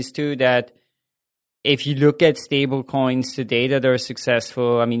thing is too that if you look at stable coins today that are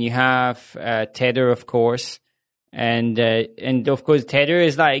successful, I mean, you have Tether, of course, And of course, Tether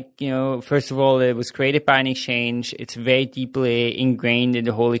is like, first of all, it was created by an exchange. It's very deeply ingrained in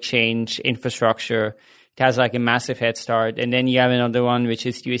the whole exchange infrastructure. It has like a massive head start. And then you have another one, which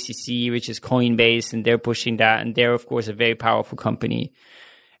is USDC, which is Coinbase, and they're pushing that. And they're, of course, a very powerful company.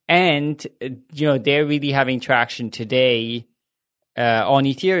 And, they're really having traction today on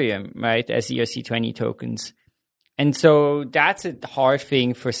Ethereum, right, as ERC20 tokens. And so that's a hard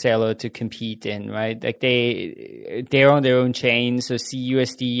thing for Celo to compete in, right? Like they're on their own chain. So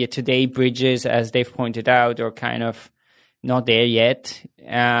CUSD today bridges, as they've pointed out, are kind of not there yet.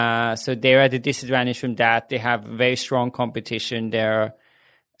 So they're at a disadvantage from that. They have very strong competition there.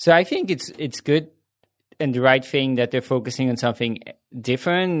 So I think it's good and the right thing that they're focusing on something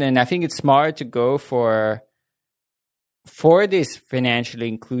different. And I think it's smart to go for this financial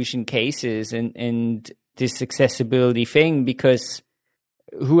inclusion cases and this accessibility thing, because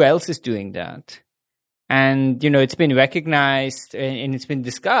who else is doing that? And, it's been recognized and it's been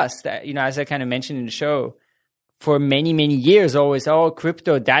discussed that, as I kind of mentioned in the show, for many, many years, always,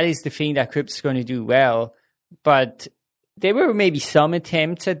 crypto, that is the thing that crypto is going to do well. But there were maybe some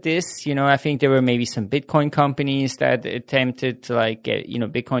attempts at this. I think there were maybe some Bitcoin companies that attempted to get,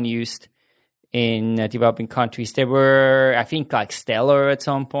 Bitcoin used in developing countries. There were, I think, like Stellar at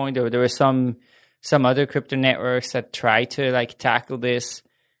some point, or there were some other crypto networks that try to tackle this.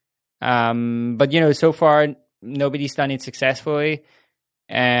 But, so far, nobody's done it successfully.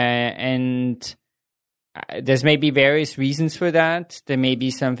 And there's maybe various reasons for that. There may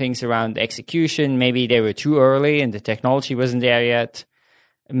be some things around execution. Maybe they were too early and the technology wasn't there yet.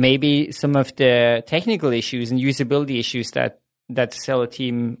 Maybe some of the technical issues and usability issues that the Celo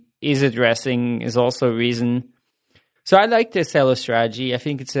team is addressing is also a reason. So I like the Celo strategy. I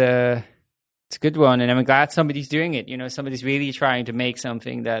think it's a good one, and I'm glad somebody's doing it. Somebody's really trying to make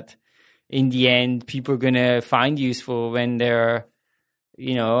something that in the end people are going to find useful when they're,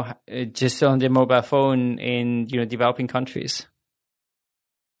 just on their mobile phone in, developing countries.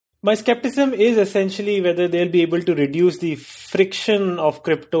 My skepticism is essentially whether they'll be able to reduce the friction of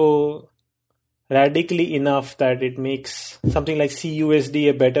crypto radically enough that it makes something like CUSD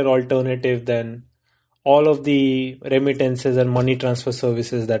a better alternative than all of the remittances and money transfer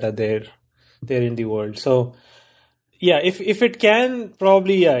services that are there in the world. So yeah, if it can,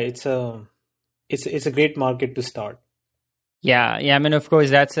 probably, it's a great market to start. Yeah. I mean, of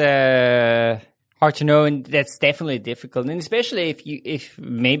course, that's hard to know, and that's definitely difficult. And especially if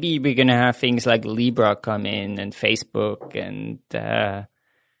maybe we're gonna have things like Libra come in, and Facebook, and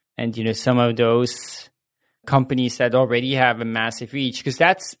some of those companies that already have a massive reach, because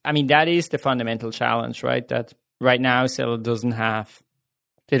that is the fundamental challenge, right? That right now Celo doesn't have.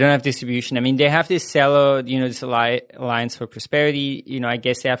 They don't have distribution. I mean, they have this Celo, this Alliance for Prosperity. I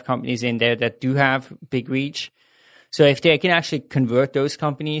guess they have companies in there that do have big reach. So if they can actually convert those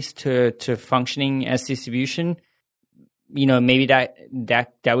companies to functioning as distribution, maybe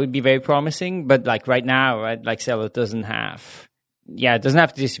that would be very promising. But right now, right, Celo doesn't have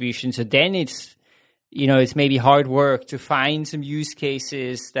the distribution. So then it's maybe hard work to find some use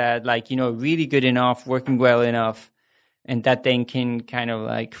cases that really good enough, working well enough, and that then can kind of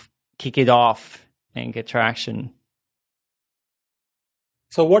kick it off and get traction.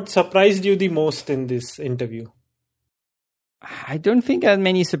 So what surprised you the most in this interview? I don't think I had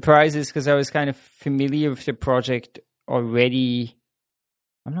many surprises because I was kind of familiar with the project already.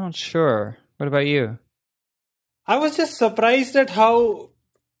 I'm not sure. What about you? I was just surprised at how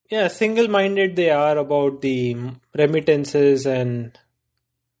single-minded they are about the remittances and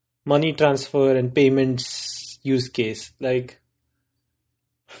money transfer and payments use case.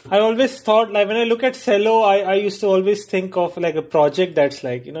 I always thought, when I look at Celo, I used to always think of a project that's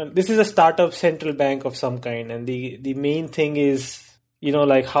this is a startup central bank of some kind, and the main thing is,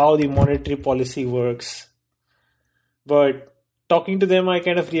 how the monetary policy works. But talking to them, I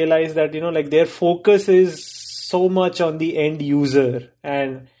kind of realized that, their focus is so much on the end user,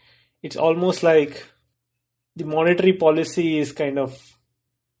 and it's almost like the monetary policy is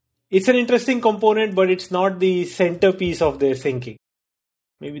it's an interesting component, but it's not the centerpiece of their thinking.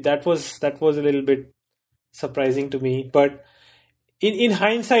 Maybe that was a little bit surprising to me, but in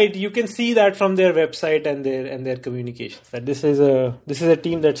hindsight, you can see that from their website and their communications that this is a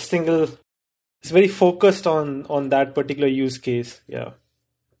team that's it's very focused on that particular use case. Yeah.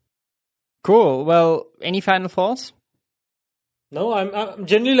 Cool. Well, any final thoughts? No, I'm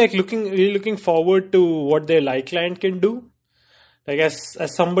generally really looking forward to what their light client can do.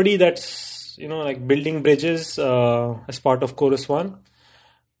 As somebody that's building bridges as part of Chorus One.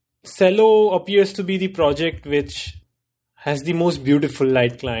 Celo appears to be the project which has the most beautiful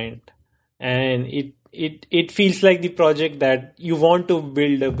light client, and it feels like the project that you want to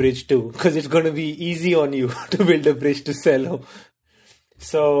build a bridge to, because it's going to be easy on you to build a bridge to Celo.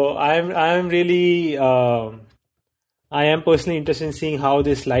 So I'm really I am personally interested in seeing how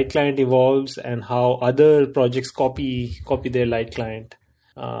this light client evolves and how other projects copy their light client.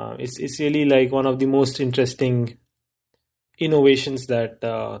 It's really like one of the most interesting innovations that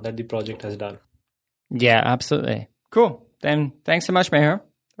the project has done. Yeah, absolutely. Cool. Then thanks so much, Meher.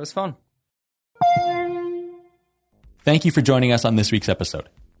 It was fun. Thank you for joining us on this week's episode.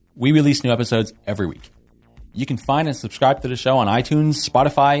 We release new episodes every week. You can find and subscribe to the show on iTunes,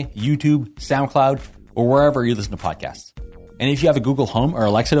 Spotify, YouTube, SoundCloud, or wherever you listen to podcasts. And if you have a Google Home or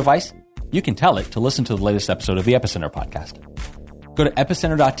Alexa device, you can tell it to listen to the latest episode of the Epicenter podcast. Go to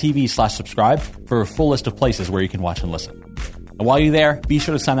epicenter.tv/subscribe for a full list of places where you can watch and listen. And while you're there, be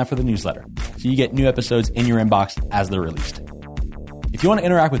sure to sign up for the newsletter so you get new episodes in your inbox as they're released. If you want to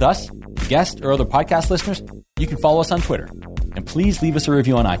interact with us, the guests, or other podcast listeners, you can follow us on Twitter. And please leave us a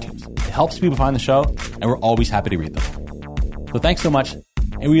review on iTunes. It helps people find the show, and we're always happy to read them. So thanks so much,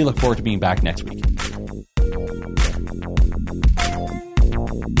 and we look forward to being back next week.